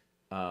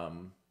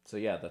 So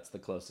yeah, that's the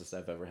closest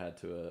I've ever had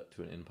to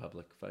an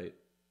in-public fight.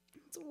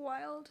 It's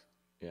wild.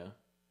 Yeah.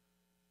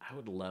 I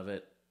would love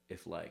it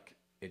if, like,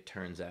 it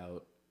turns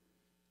out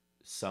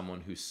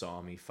someone who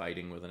saw me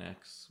fighting with an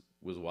ex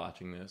was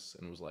watching this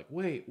and was like,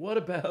 wait, what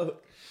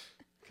about...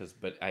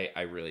 But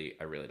I really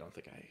don't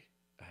think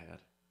I had.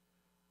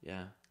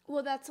 Yeah.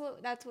 Well, that's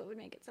what would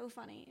make it so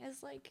funny,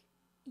 is like,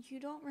 you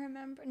don't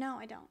remember. No,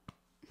 I don't.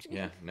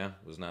 Yeah, no,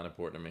 it was not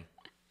important to me.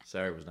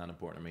 Sorry, it was not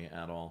important to me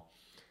at all.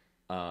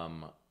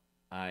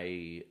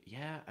 I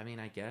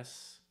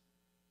guess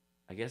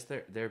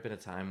there had been a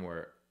time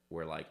where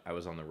like I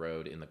was on the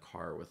road in the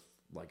car with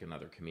like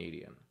another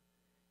comedian,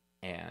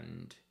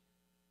 and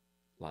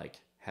like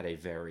had a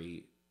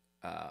very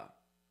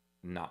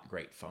not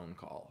great phone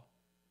call.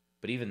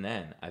 But even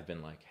then, I've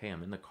been like, hey,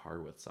 I'm in the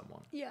car with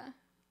someone. Yeah.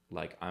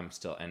 Like, I'm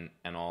still, and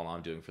all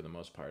I'm doing for the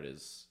most part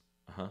is,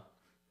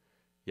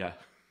 yeah.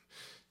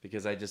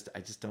 Because I just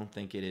don't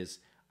think it is,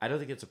 I don't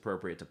think it's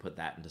appropriate to put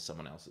that into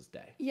someone else's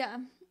day. Yeah.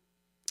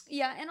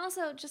 Yeah, and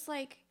also just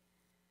like,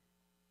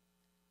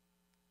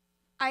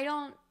 I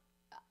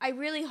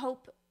really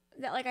hope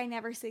that like I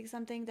never say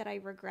something that I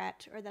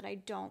regret or that I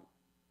don't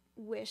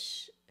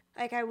wish,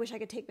 like I wish I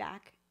could take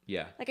back.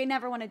 Yeah. Like I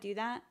never want to do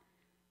that.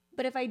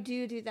 But if I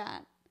do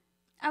that,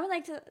 I would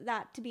like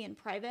that to be in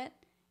private,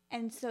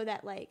 and so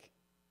that like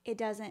it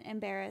doesn't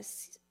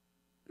embarrass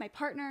my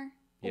partner,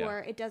 or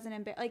it doesn't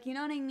embarrass, like, you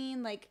know what I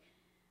mean? Like,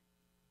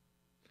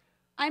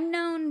 I'm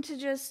known to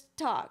just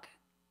talk.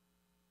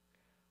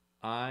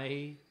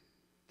 There's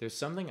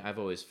something I've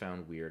always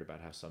found weird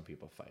about how some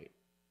people fight.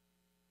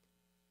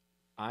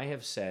 I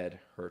have said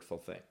hurtful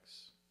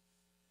things.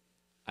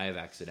 I have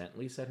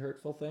accidentally said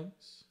hurtful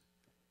things.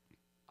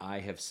 I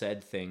have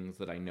said things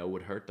that I know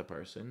would hurt the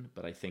person,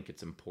 but I think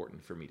it's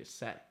important for me to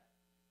say.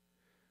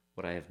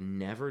 What I have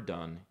never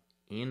done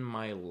in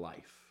my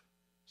life,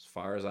 as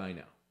far as I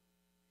know,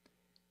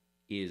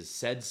 is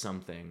said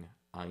something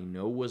I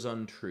know was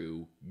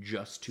untrue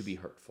just to be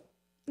hurtful.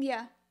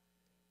 Yeah.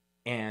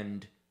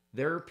 And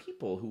there are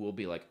people who will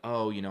be like,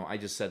 oh, you know, I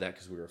just said that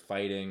because we were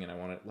fighting and I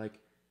want to, like,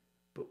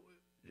 but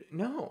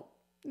no.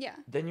 Yeah.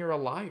 Then you're a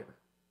liar.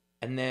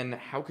 And then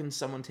how can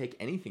someone take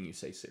anything you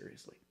say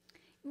seriously?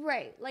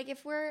 Right. Like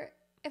if we're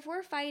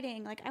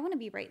fighting, like I want to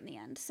be right in the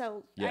end.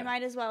 So yeah. I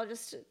might as well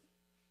just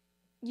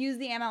use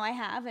the ammo I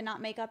have and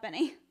not make up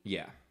any.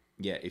 Yeah.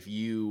 Yeah. If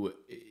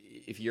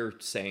you're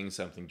saying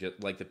something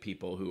just like the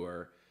people who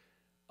are,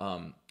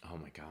 oh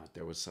my God,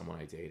 there was someone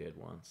I dated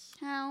once.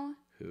 How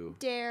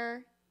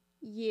dare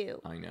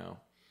you? I know.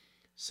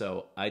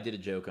 So I did a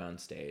joke on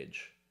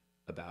stage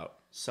about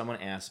someone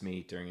asked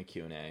me during a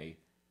Q&A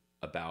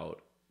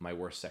about my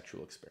worst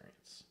sexual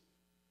experience.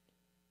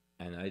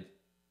 And I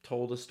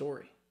told a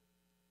story.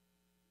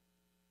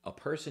 A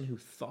person who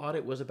thought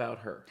it was about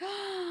her,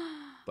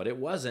 but it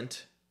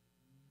wasn't,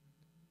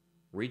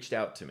 reached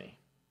out to me.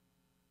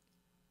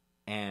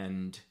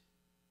 And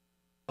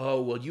oh,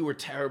 well, you were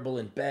terrible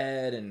in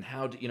bed and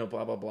how did,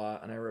 blah, blah, blah.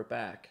 And I wrote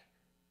back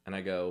and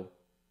I go,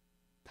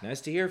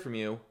 nice to hear from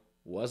you.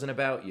 Wasn't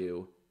about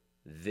you.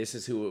 This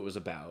is who it was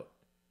about.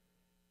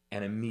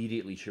 And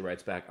immediately she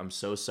writes back, I'm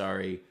so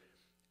sorry.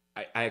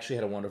 I actually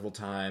had a wonderful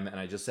time and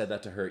I just said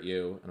that to hurt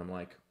you. And I'm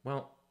like,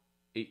 well,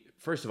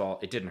 first of all,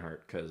 it didn't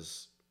hurt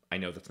because I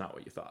know that's not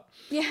what you thought.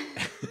 Yeah.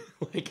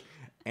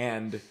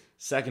 And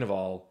second of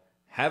all,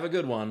 have a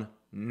good one.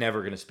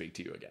 Never going to speak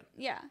to you again.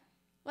 Yeah.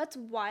 That's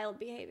wild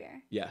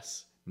behavior.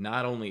 Yes.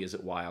 Not only is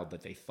it wild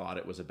that they thought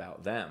it was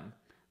about them,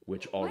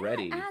 which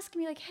already... Why not ask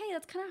me, like, hey,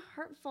 that's kind of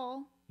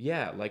hurtful.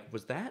 Yeah, like,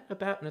 was that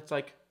about... And it's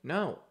like,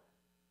 no.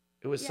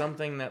 It was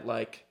something that,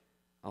 like,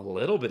 a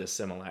little bit of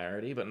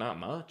similarity, but not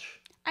much.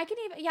 I could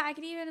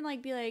even,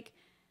 like, be like...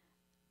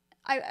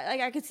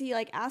 I could see,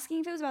 like,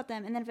 asking if it was about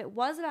them, and then if it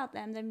was about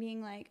them, then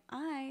being like,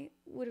 I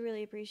would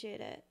really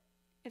appreciate it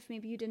if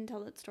maybe you didn't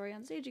tell that story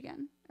on stage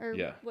again, or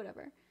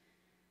whatever.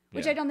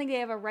 Which I don't think they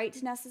have a right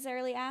to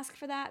necessarily ask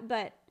for that,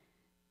 but...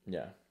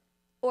 Yeah.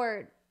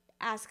 Or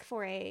ask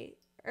for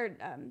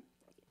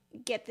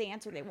get the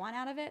answer they want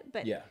out of it,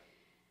 but... Yeah.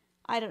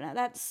 I don't know,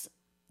 that's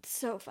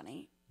so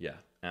funny. Yeah,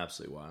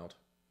 absolutely wild.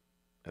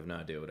 I have no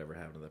idea whatever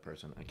happened to that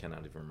person. I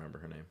cannot even remember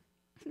her name.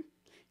 It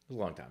was a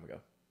long time ago.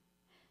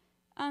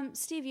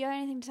 Steve, you have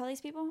anything to tell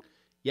these people?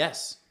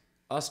 Yes.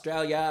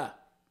 Australia.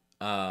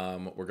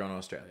 We're going to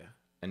Australia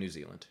and New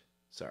Zealand.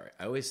 Sorry.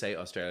 I always say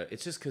Australia.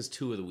 It's just because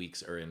 2 of the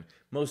weeks are in...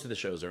 Most of the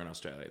shows are in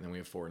Australia, and then we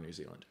have 4 in New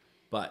Zealand.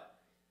 But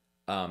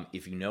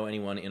if you know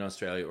anyone in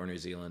Australia or New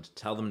Zealand,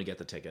 tell them to get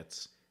the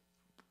tickets.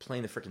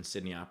 Playing the freaking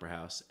Sydney Opera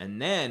House.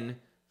 And then,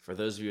 for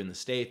those of you in the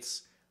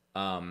States,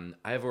 I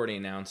have already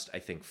announced, I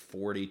think,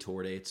 40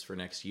 tour dates for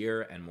next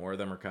year, and more of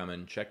them are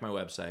coming. Check my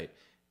website.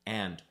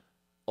 And...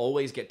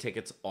 always get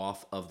tickets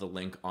off of the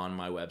link on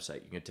my website.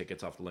 You can get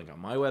tickets off the link on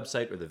my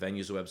website or the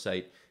venue's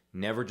website.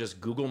 Never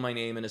just Google my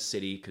name in a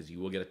city because you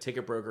will get a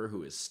ticket broker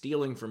who is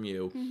stealing from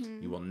you.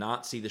 Mm-hmm. You will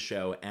not see the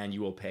show and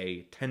you will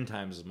pay 10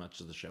 times as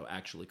much as the show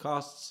actually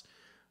costs.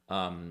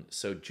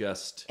 So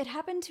just... It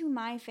happened to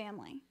my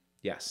family.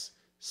 Yes.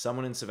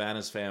 Someone in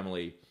Savannah's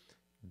family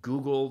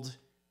Googled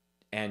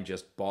and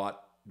just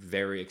bought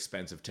very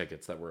expensive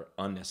tickets that were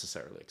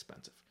unnecessarily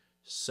expensive.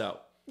 So...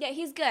 Yeah,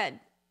 he's good.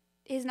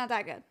 He's not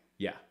that good.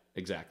 Yeah,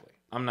 exactly.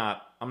 I'm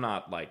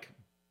not like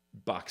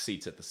box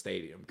seats at the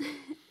stadium.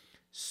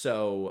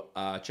 So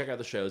check out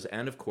the shows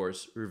and, of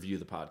course, review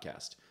the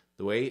podcast.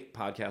 The way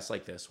podcasts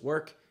like this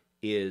work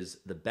is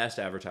the best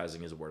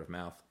advertising is word of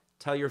mouth.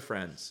 Tell your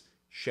friends.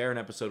 Share an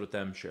episode with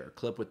them. Share a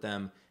clip with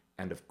them.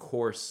 And, of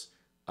course,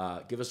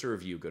 give us a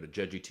review. Go to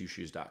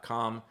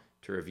judgy2shoes.com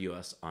to review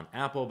us on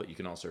Apple, but you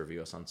can also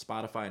review us on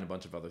Spotify and a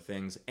bunch of other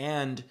things.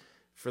 And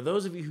for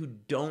those of you who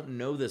don't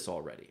know this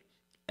already,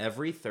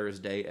 every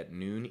Thursday at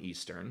noon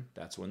Eastern,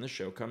 that's when the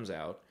show comes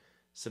out,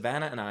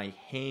 Savannah and I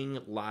hang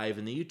live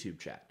in the YouTube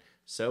chat.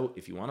 So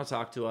if you want to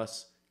talk to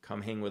us,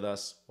 come hang with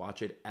us,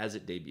 watch it as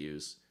it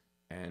debuts,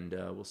 and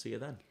we'll see you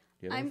then.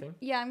 Do you have anything?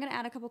 Yeah, I'm going to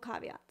add a couple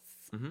caveats.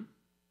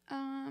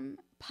 Mm-hmm.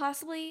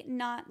 Possibly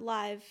not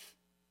live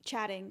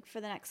chatting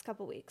for the next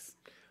couple weeks.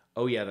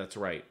 Oh, yeah, that's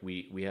right.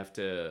 We have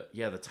to,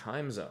 the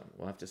time zone.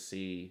 We'll have to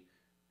see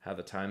how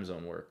the time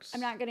zone works.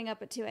 I'm not getting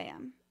up at 2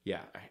 a.m.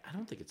 Yeah, I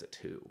don't think it's at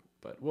 2,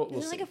 but we'll see.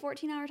 Is it like a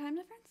 14-hour time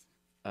difference?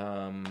 I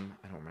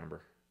don't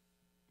remember.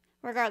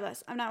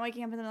 Regardless, I'm not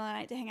waking up in the middle of the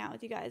night to hang out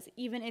with you guys,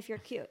 even if you're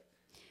cute.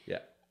 Yeah.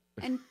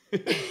 And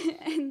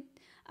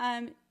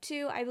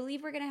 2, I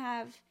believe we're going to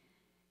have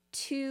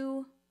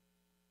two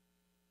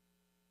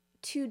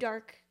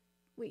dark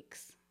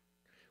weeks.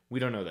 We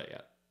don't know that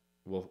yet.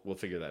 We'll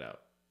figure that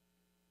out.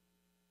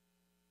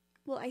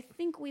 Well, I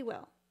think we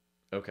will.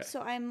 Okay.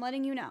 So I'm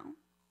letting you know.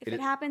 If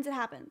it happens, it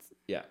happens.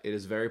 Yeah, it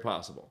is very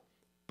possible.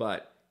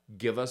 But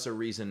give us a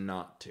reason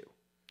not to.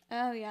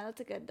 Oh, yeah,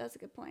 that's a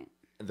good point.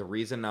 The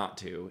reason not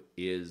to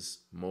is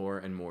more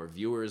and more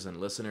viewers and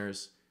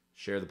listeners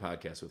share the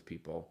podcast with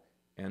people,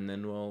 and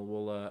then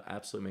we'll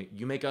absolutely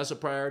make us a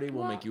priority.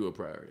 We'll make you a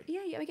priority.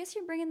 Yeah, I guess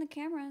you're bringing the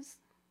cameras.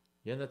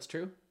 Yeah, that's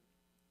true.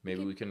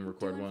 Maybe we can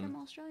record one from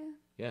Australia.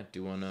 Yeah,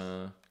 do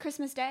one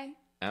Christmas Day.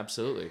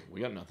 Absolutely. We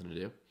got nothing to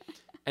do.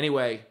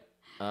 Anyway,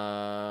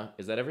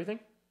 is that everything?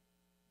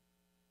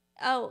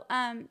 Oh,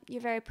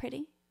 you're very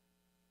pretty.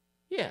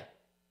 Yeah.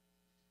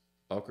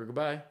 Awkward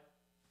goodbye.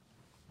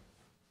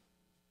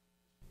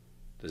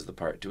 This is the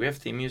part. Do we have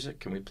theme music?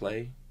 Can we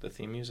play the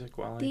theme music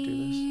while I do this?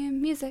 Theme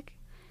music.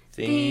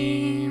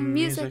 Theme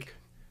music.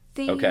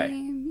 Theme. Okay.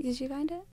 Did you find it?